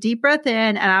take a deep breath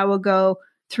in, and I would go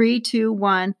 3, 2,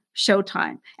 1,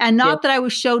 showtime. And not that I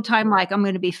was showtime like I'm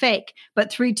going to be fake,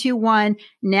 but 3, 2, 1,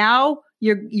 now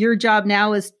your job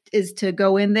now is to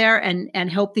go in there and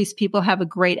help these people have a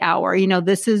great hour.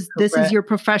 This is your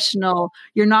professional.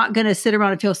 You're not going to sit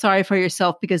around and feel sorry for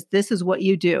yourself, because this is what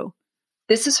you do.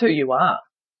 This is who you are.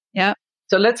 Yeah.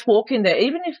 So let's walk in there.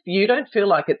 Even if you don't feel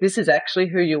like it, this is actually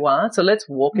who you are. So let's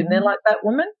walk in there like that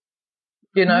woman.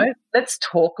 Let's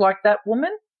talk like that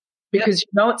woman, because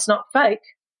it's not fake.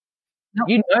 No.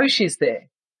 You know she's there.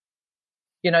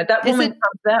 That woman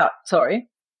comes out. Sorry.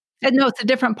 No, it's a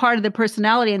different part of the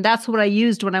personality. And that's what I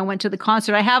used when I went to the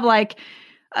concert. I have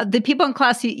the people in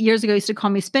class years ago used to call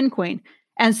me Spin Queen.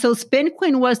 And so Spin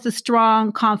Queen was the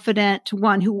strong, confident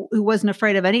one who wasn't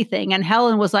afraid of anything. And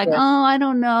Helen was like, oh, I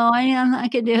don't know. I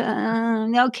could do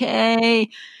okay.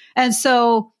 And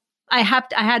so I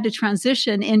had to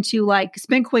transition into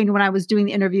Spin Queen when I was doing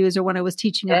the interviews or when I was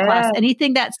teaching a class.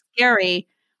 Anything that's scary,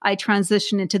 I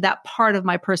transition into that part of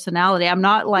my personality. I'm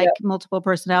not multiple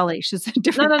personalities, just a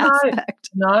different aspect.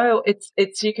 No,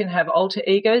 it's you can have alter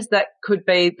egos. That could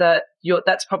be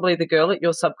that's probably the girl at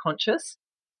your subconscious.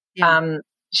 Yeah.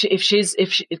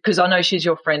 Because I know she's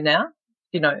your friend now,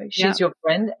 she's your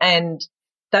friend, and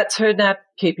that's her now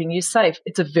keeping you safe.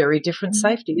 It's a very different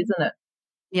safety, isn't it?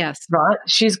 Yes. Right.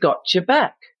 She's got your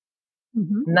back.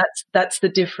 Mm-hmm. And that's the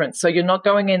difference. So you're not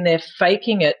going in there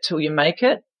faking it till you make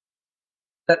it.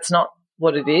 That's not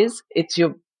what it is. It's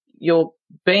you're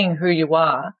being who you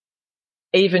are,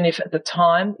 even if at the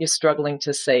time you're struggling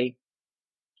to see.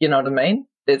 You know what I mean?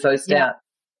 There's those doubts.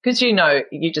 Because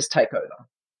you just take over.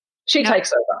 She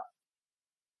takes over,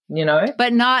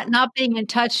 But not being in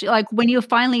touch, when you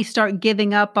finally start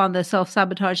giving up on the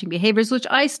self-sabotaging behaviors, which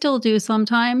I still do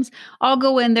sometimes, I'll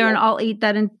go in there and I'll eat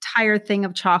that entire thing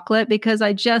of chocolate because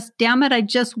I just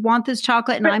want this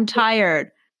chocolate and I'm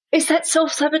tired. Is that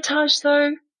self-sabotage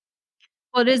though?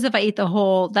 Well, it is if I eat that's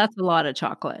a lot of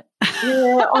chocolate.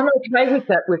 Yeah, I'm okay with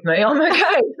that with me. I'm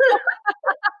okay.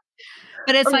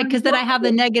 But it's because then I have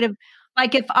the negative.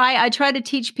 If I try to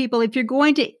teach people, if you're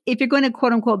going to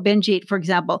quote unquote binge eat, for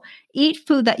example, eat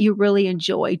food that you really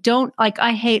enjoy. Don't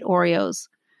I hate Oreos,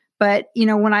 but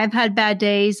when I've had bad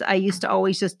days, I used to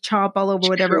always just chomp all over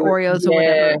whatever Oreos or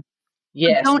whatever.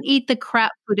 Yes. Don't eat the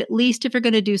crap food. At least if you're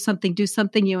going to do something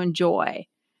you enjoy.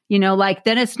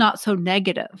 Then it's not so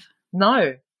negative.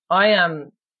 No, I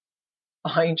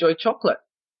enjoy chocolate.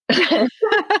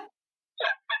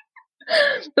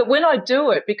 But when I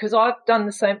do it, because I've done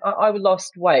the same, I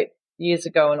lost weight years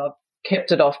ago and I've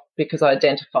kept it off because I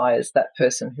identify as that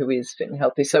person who is fit and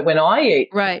healthy. So when I eat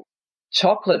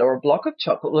chocolate or a block of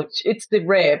chocolate, look, it's the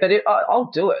rare, but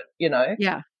I'll do it,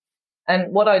 Yeah.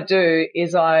 And what I do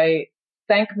is I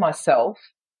thank myself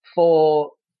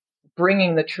for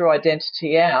bringing the true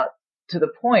identity out to the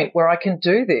point where I can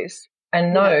do this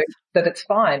and know that it's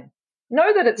fine.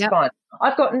 Know that it's fine.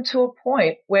 I've gotten to a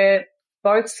point where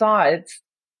both sides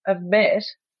have met,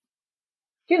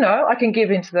 I can give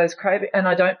into those cravings and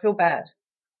I don't feel bad.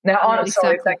 Now, I'm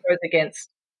sorry if that goes against,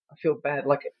 I feel bad.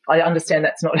 I understand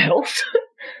that's not health.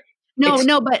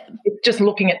 But it's just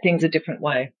looking at things a different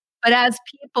way. But as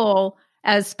people,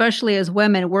 especially as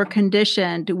women, we're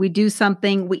conditioned. We do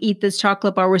something, we eat this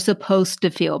chocolate bar, we're supposed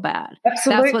to feel bad.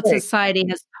 Absolutely. That's what society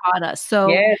has taught us. So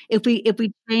if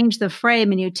we change the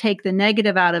frame and you take the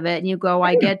negative out of it and you go,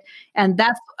 and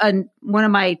that's one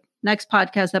of my next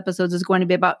podcast episodes is going to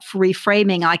be about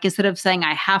reframing. Instead of saying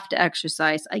I have to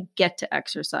exercise, I get to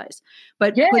exercise,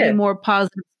 but putting more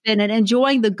positive spin and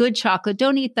enjoying the good chocolate.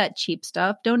 Don't eat that cheap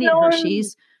stuff. Don't eat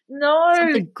Hershey's. No.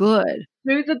 Something good.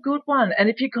 Do the good one. And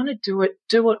if you're going to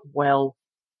do it well.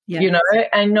 Yes.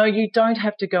 And no, you don't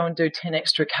have to go and do 10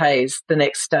 extra Ks the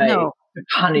next day to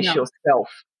punish yourself.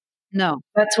 No.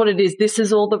 That's what it is. This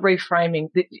is all the reframing.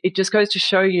 It just goes to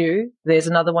show you there's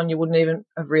another one you wouldn't even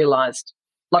have realized.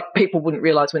 People wouldn't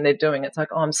realize when they're doing it.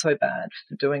 It's I'm so bad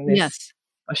for doing this. Yes.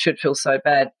 I should feel so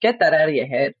bad. Get that out of your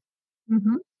head.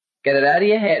 Mm-hmm. Get it out of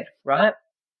your head, right?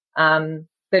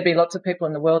 There'd be lots of people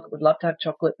in the world that would love to have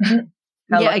chocolate.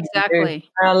 Exactly.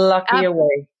 How lucky are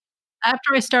we?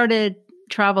 After I started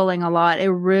traveling a lot,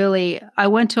 I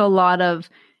went to a lot of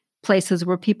places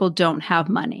where people don't have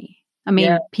money. I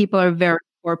mean, people are very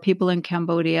poor, people in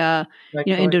Cambodia,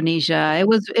 Indonesia.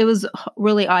 It was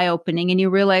really eye-opening, and you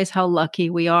realize how lucky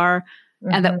we are.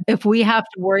 Mm-hmm. And that if we have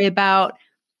to worry about,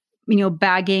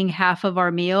 bagging half of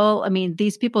our meal, I mean,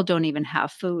 these people don't even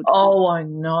have food. Oh, I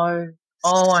know.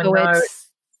 I know.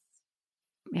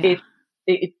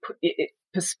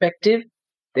 Perspective.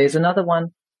 There's another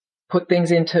one. Put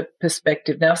things into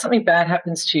perspective. Now, if something bad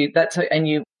happens to you, and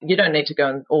you don't need to go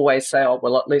and always say, "Oh,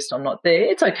 well, at least I'm not there."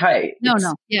 It's okay. No,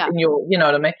 you know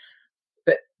what I mean.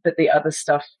 But the other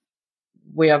stuff,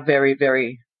 we are very,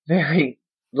 very, very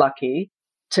lucky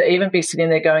to even be sitting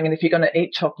there going, and if you're going to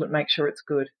eat chocolate, make sure it's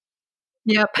good.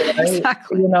 Yep,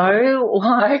 exactly. You know,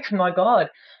 like, my God.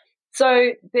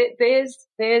 So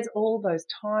there's all those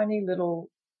tiny little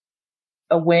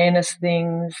awareness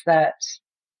things that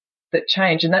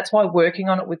change. And that's why working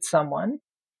on it with someone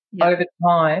over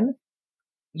time,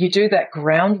 you do that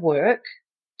groundwork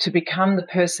to become the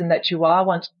person that you are.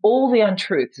 Once all the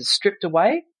untruth is stripped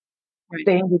away,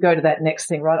 then you go to that next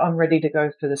thing, right? I'm ready to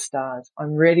go for the stars.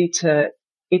 I'm ready to,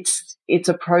 it's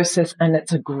a process, and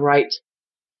it's a great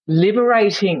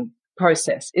liberating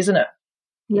process, isn't it?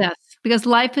 Yes, because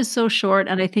life is so short,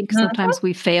 and I think sometimes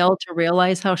we fail to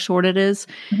realize how short it is,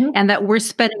 and that we're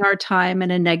spending our time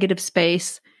in a negative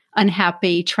space,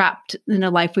 unhappy, trapped in a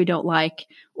life we don't like,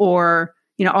 or,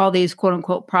 you know, all these quote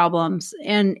unquote problems.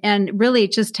 And really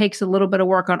it just takes a little bit of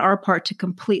work on our part to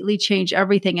completely change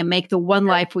everything and make the one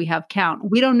life we have count.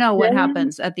 We don't know what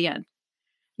happens at the end.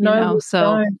 No,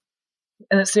 so.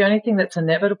 And it's the only thing that's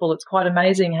inevitable. It's quite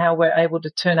amazing how we're able to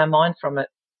turn our mind from it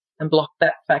and block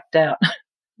that fact out,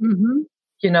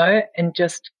 you know, and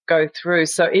just go through.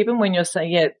 So even when you're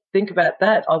saying, yeah, think about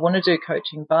that, I want to do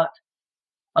coaching, but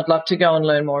I'd love to go and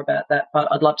learn more about that, but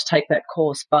I'd love to take that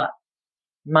course, but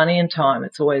money and time,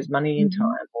 it's always money and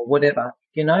time or whatever,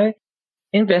 you know,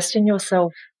 invest in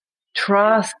yourself,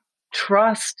 trust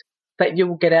that you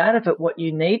will get out of it what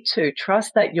you need to,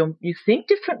 trust that you think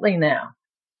differently now.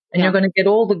 And you're going to get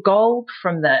all the gold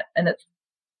from that. And it's,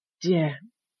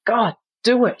 God,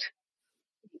 do it.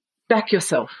 Back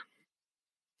yourself.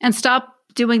 And stop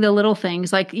doing the little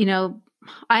things. Like, you know,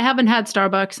 I haven't had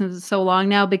Starbucks in so long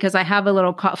now because I have a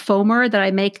little foamer that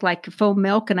I make, like foam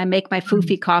milk, and I make my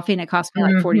foofy coffee, and it costs me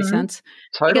like 40 cents.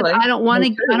 Totally. Because I don't want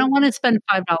to spend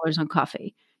 $5 on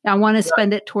coffee. I want to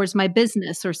spend it towards my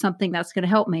business or something that's going to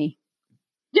help me.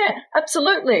 Yeah,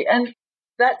 absolutely. And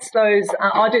that's those,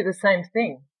 I do the same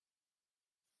thing.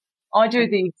 I do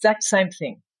the exact same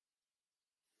thing.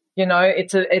 You know,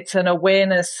 it's an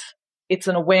awareness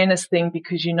thing,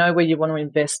 because you know where you want to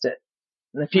invest it.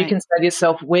 And if you can say to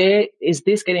yourself, where is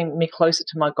this getting me closer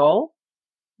to my goal?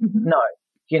 No.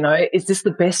 You know, is this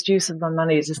the best use of my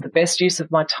money? Is this the best use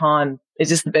of my time? Is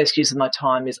this the best use of my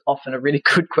time is often a really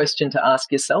good question to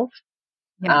ask yourself.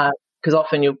 Because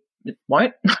often you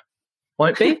won't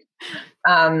be,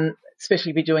 especially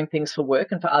if you're doing things for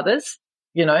work and for others.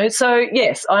 You know, so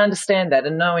yes, I understand that,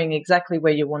 and knowing exactly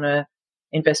where you want to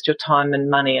invest your time and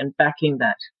money and backing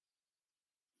that.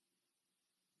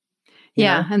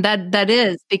 Yeah, and that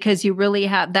is because you really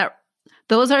have that.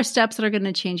 Those are steps that are going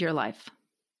to change your life.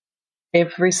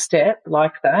 Every step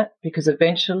like that, because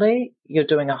eventually you're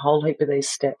doing a whole heap of these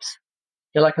steps.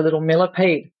 You're like a little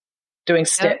millipede doing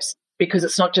steps, because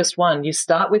it's not just one. You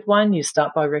start with one, you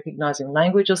start by recognizing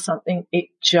language or something. It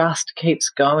just keeps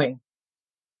going.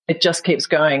 It just keeps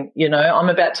going. You know, I'm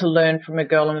about to learn from a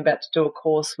girl. I'm about to do a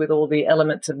course with all the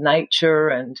elements of nature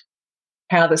and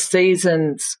how the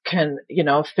seasons can, you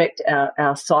know, affect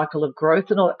our cycle of growth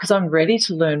and all that, because I'm ready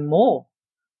to learn more.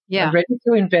 Yeah. I'm ready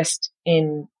to invest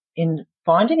in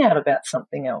finding out about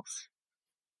something else.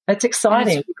 It's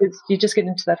exciting because you just get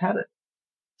into that habit.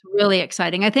 It's really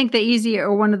exciting. I think the easy,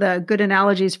 or one of the good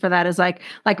analogies for that is like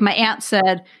my aunt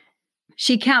said,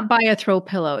 she can't buy a throw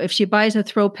pillow. If she buys a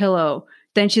throw pillow,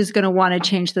 then she's going to want to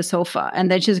change the sofa,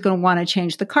 and then she's going to want to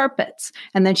change the carpets,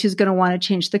 and then she's going to want to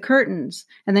change the curtains,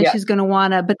 and then she's going to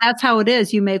want to, but that's how it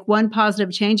is. You make one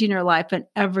positive change in your life and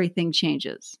everything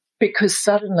changes. Because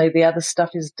suddenly the other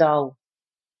stuff is dull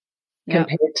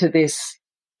compared to this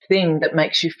thing that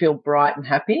makes you feel bright and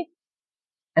happy,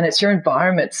 and it's your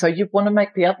environment. So you want to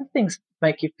make the other things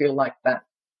make you feel like that.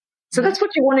 So that's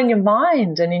what you want in your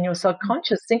mind and in your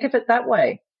subconscious. Think of it that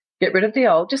way. Get rid of the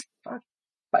old, just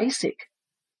basic.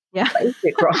 Yeah.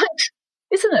 Basic, right?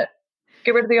 Isn't it?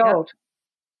 Get rid of the old.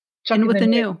 In with the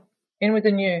new. In with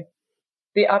the new.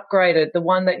 The upgraded, the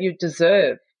one that you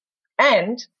deserve.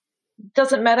 And it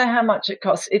doesn't matter how much it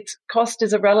costs. Its cost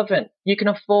is irrelevant. You can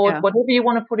afford whatever you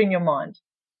want to put in your mind.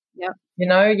 Yeah. You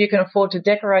know, you can afford to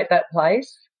decorate that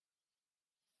place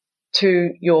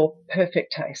to your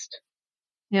perfect taste.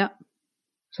 Yeah.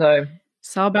 So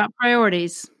it's all about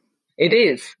priorities. It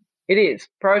is. It is.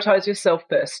 Prioritize yourself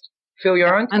first. Fill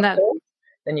your own cup first,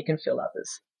 then you can fill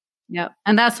others. Yeah.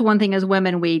 And that's the one thing as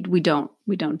women, we don't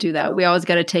do that. We always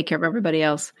got to take care of everybody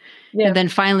else. Yeah. And then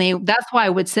finally, that's why I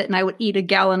would sit and I would eat a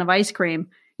gallon of ice cream,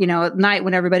 you know, at night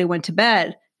when everybody went to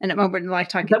bed. And at moment like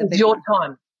talking that was your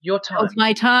time. Your time. That was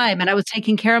my time. And I was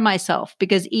taking care of myself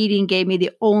because eating gave me the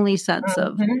only sense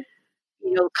of,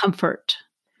 you know, comfort.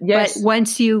 Yes. But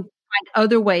once you find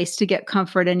other ways to get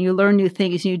comfort and you learn new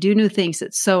things and you do new things,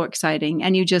 it's so exciting.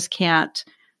 And you just can't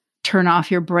turn off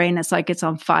your brain. It's like it's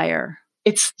on fire.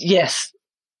 It's yes,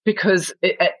 because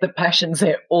the passion's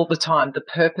there all the time. The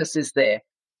purpose is there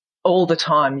all the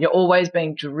time. You're always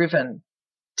being driven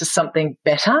to something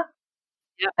better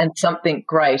and something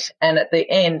great. And at the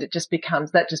end, it just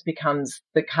becomes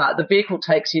the car. The vehicle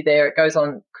takes you there. It goes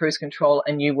on cruise control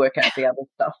and you work out the other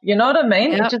stuff. You know what I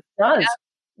mean? It just does.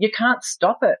 You can't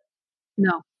stop it.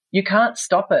 No. You can't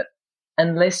stop it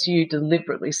unless you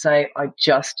deliberately say, I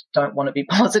just don't want to be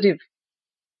positive.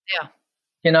 Yeah.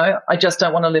 You know, I just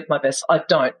don't want to live my best. I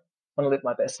don't want to live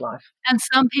my best life. And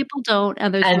some people don't,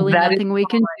 and there's really nothing we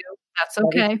can do. That's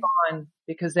okay. That is fine,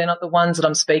 because they're not the ones that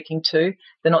I'm speaking to.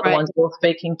 They're not the ones you're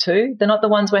speaking to. They're not the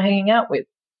ones we're hanging out with.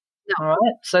 No. All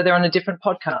right? So they're on a different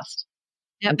podcast.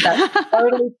 Yep. And that's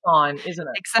totally fine, isn't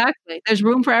it? Exactly. There's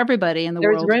room for everybody in the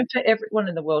world. There is room for everyone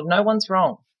in the world. No one's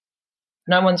wrong.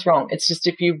 No one's wrong. It's just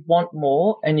if you want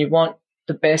more and you want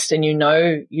the best and you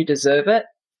know you deserve it,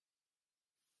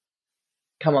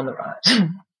 come on the ride.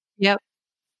 Yep.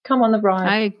 Come on the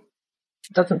ride.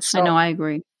 It doesn't stop. I know, I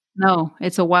agree. No,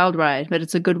 it's a wild ride, but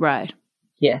it's a good ride.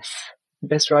 Yes. The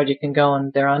best ride you can go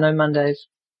on. There are no Mondays.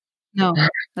 No,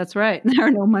 that's right. There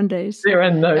are no Mondays. There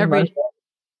are no Mondays.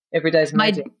 Every day's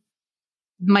amazing.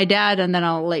 My dad, and then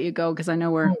I'll let you go because I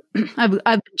know I've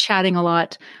been chatting a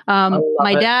lot.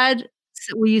 My dad,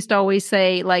 we used to always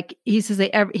say, like, he used to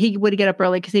say he would get up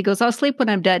early because he goes, I'll sleep when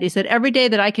I'm dead. He said, every day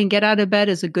that I can get out of bed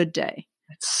is a good day.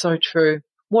 It's so true.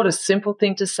 What a simple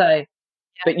thing to say.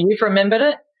 Yeah. But you've remembered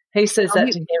it. He says that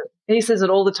to him. He says it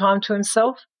all the time to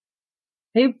himself.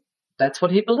 That's what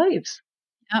he believes.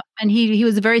 Yeah. And he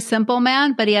was a very simple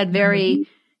man, but he had he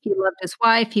loved his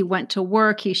wife. He went to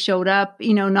work. He showed up,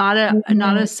 not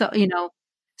a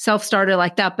self-starter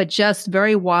like that, but just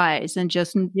very wise and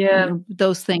just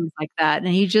those things like that.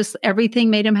 And everything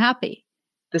made him happy.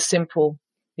 The simple.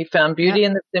 He found beauty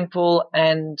in the simple,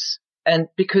 and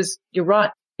because you're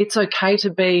right, it's okay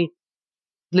to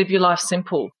live your life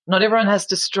simple. Not everyone has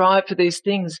to strive for these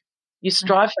things. You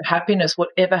strive for happiness,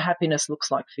 whatever happiness looks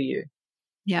like for you.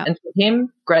 Yeah. And for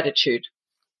him, gratitude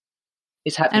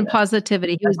is happiness. And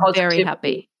positivity. He was very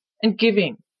happy. And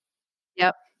giving.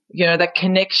 Yep. That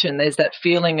connection. There's that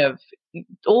feeling of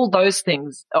all those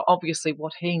things are obviously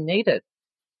what he needed.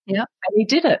 Yeah. And he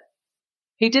did it.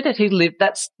 He lived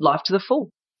that life to the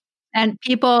full. And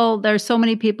there's so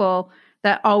many people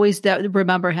that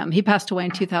remember him. He passed away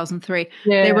in 2003.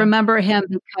 Yeah. They remember him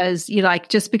because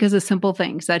just because of simple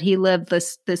things, that he lived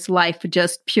this life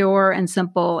just pure and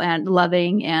simple and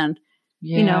loving and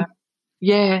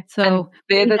Yeah. So and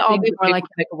they're the things that people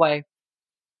take away.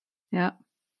 Yeah.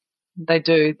 They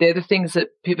do. They're the things that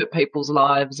pivot people's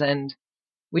lives, and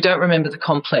we don't remember the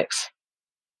complex.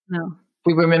 No.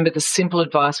 We remember the simple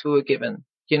advice we were given.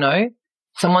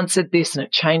 Someone said this and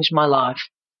it changed my life,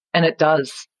 and it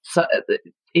does. So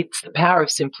it's the power of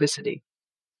simplicity,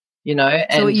 and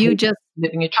so you just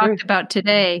living your talked truth. About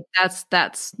today.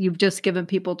 That's you've just given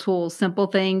people tools, simple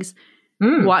things.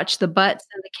 Watch the buts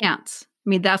and the can'ts. I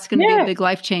mean, that's going to be a big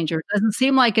life changer. It doesn't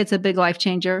seem like it's a big life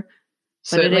changer,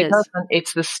 but Certainly it is. Doesn't.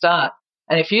 It's the start.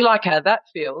 And if you like how that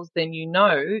feels, then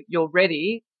you're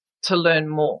ready to learn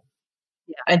more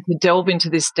and to delve into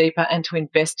this deeper and to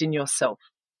invest in yourself.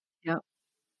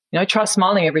 Yeah. Try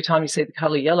smiling every time you see the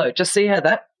color yellow. Just see how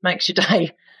that makes your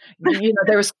day.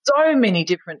 There are so many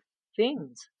different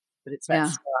things, but it's that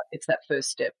start. It's that first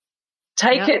step.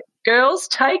 Take it, girls,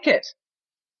 take it.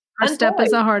 First step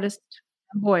is the hardest.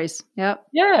 Boys. Yep.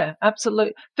 Yeah,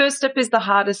 absolutely. First step is the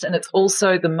hardest, and it's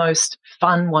also the most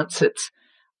fun once it's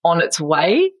on its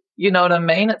way. You know what I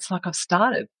mean? It's like I've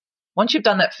started. Once you've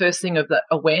done that first thing of the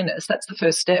awareness, that's the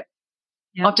first step.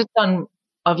 Yep.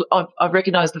 I've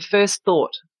recognized the first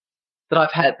thought that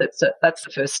I've had. That's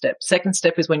the first step. Second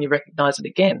step is when you recognize it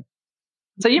again.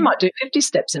 So you might do 50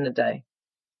 steps in a day.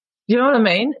 You know what I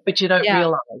mean? But you don't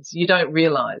realize. You don't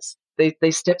realize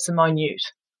these steps are minute.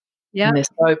 Yeah. And they're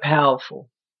so powerful.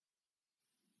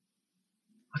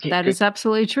 That is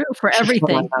absolutely true for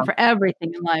everything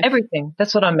in life. Everything.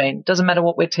 That's what I mean. Doesn't matter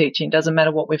what we're teaching. Doesn't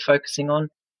matter what we're focusing on.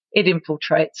 It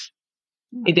infiltrates.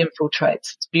 It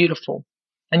infiltrates. It's beautiful.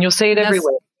 And you'll see it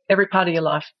everywhere. Every part of your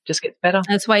life just gets better.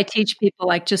 That's why I teach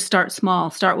people, just start small.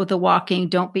 Start with the walking.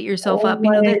 Don't beat yourself up.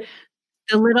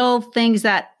 The little things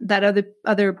that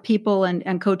other people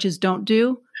and coaches don't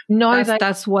do. No,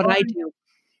 that's what I do.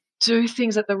 Do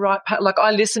things at the right part. Like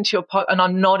I listen to your pod and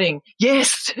I'm nodding.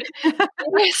 Yes.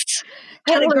 Yes.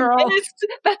 Get it, girl. Yes.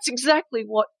 That's exactly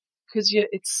because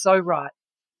it's so right.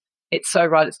 It's so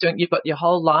right. You've got your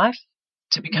whole life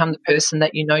to become the person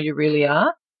that you know you really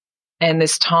are. And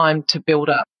there's time to build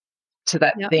up to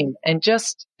that thing. And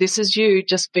this is you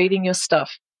just feeding your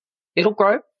stuff. It'll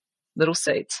grow little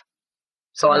seeds.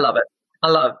 So I love it. I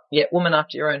love, woman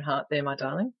after your own heart there, my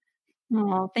darling.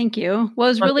 Oh, thank you. Well,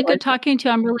 it was really good talking to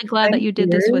you. I'm really glad that you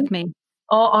did this with me.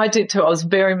 Oh, I did too. I was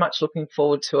very much looking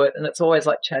forward to it. And it's always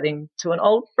like chatting to an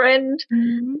old friend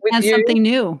with and you. something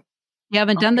new. You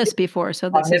haven't done this before, so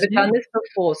this I've never is new. done this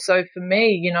before. So for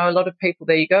me, a lot of people,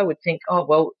 there you go, would think, oh,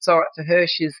 well, it's all right for her.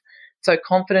 She's so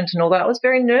confident and all that. I was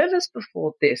very nervous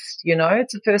before this.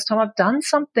 It's the first time I've done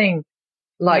something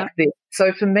like this.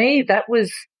 So for me, that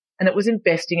was, and it was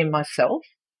investing in myself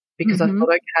because I thought,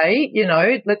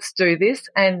 okay, let's do this.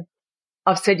 And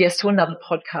I've said yes to another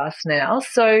podcast now.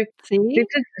 So this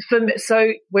is for me.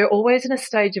 So we're always in a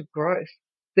stage of growth.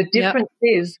 The difference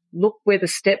is, look where the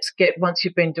steps get once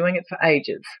you've been doing it for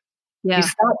ages. Yeah. You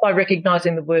start by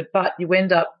recognizing the word but, you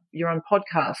end up, you're on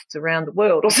podcasts around the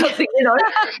world or something,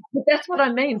 But that's what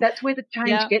I mean. That's where the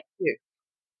change gets you.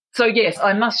 So, yes,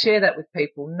 I must share that with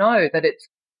people. Know that it's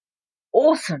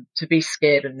awesome to be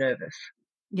scared and nervous.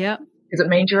 Yeah. Because it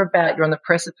means you're on the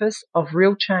precipice of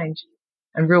real change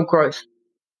and real growth.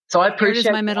 So I appreciate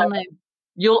it. My middle name.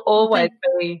 You'll always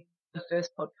be the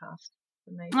first podcast.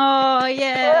 Me. Oh,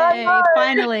 yay.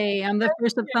 Finally, I'm the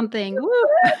first of something. Woo.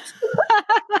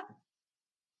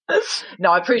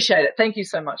 No, I appreciate it. Thank you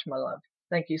so much, my love.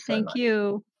 Thank you so much. Thank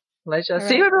you. Pleasure.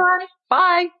 See you, everyone.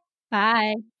 Bye.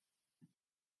 Bye.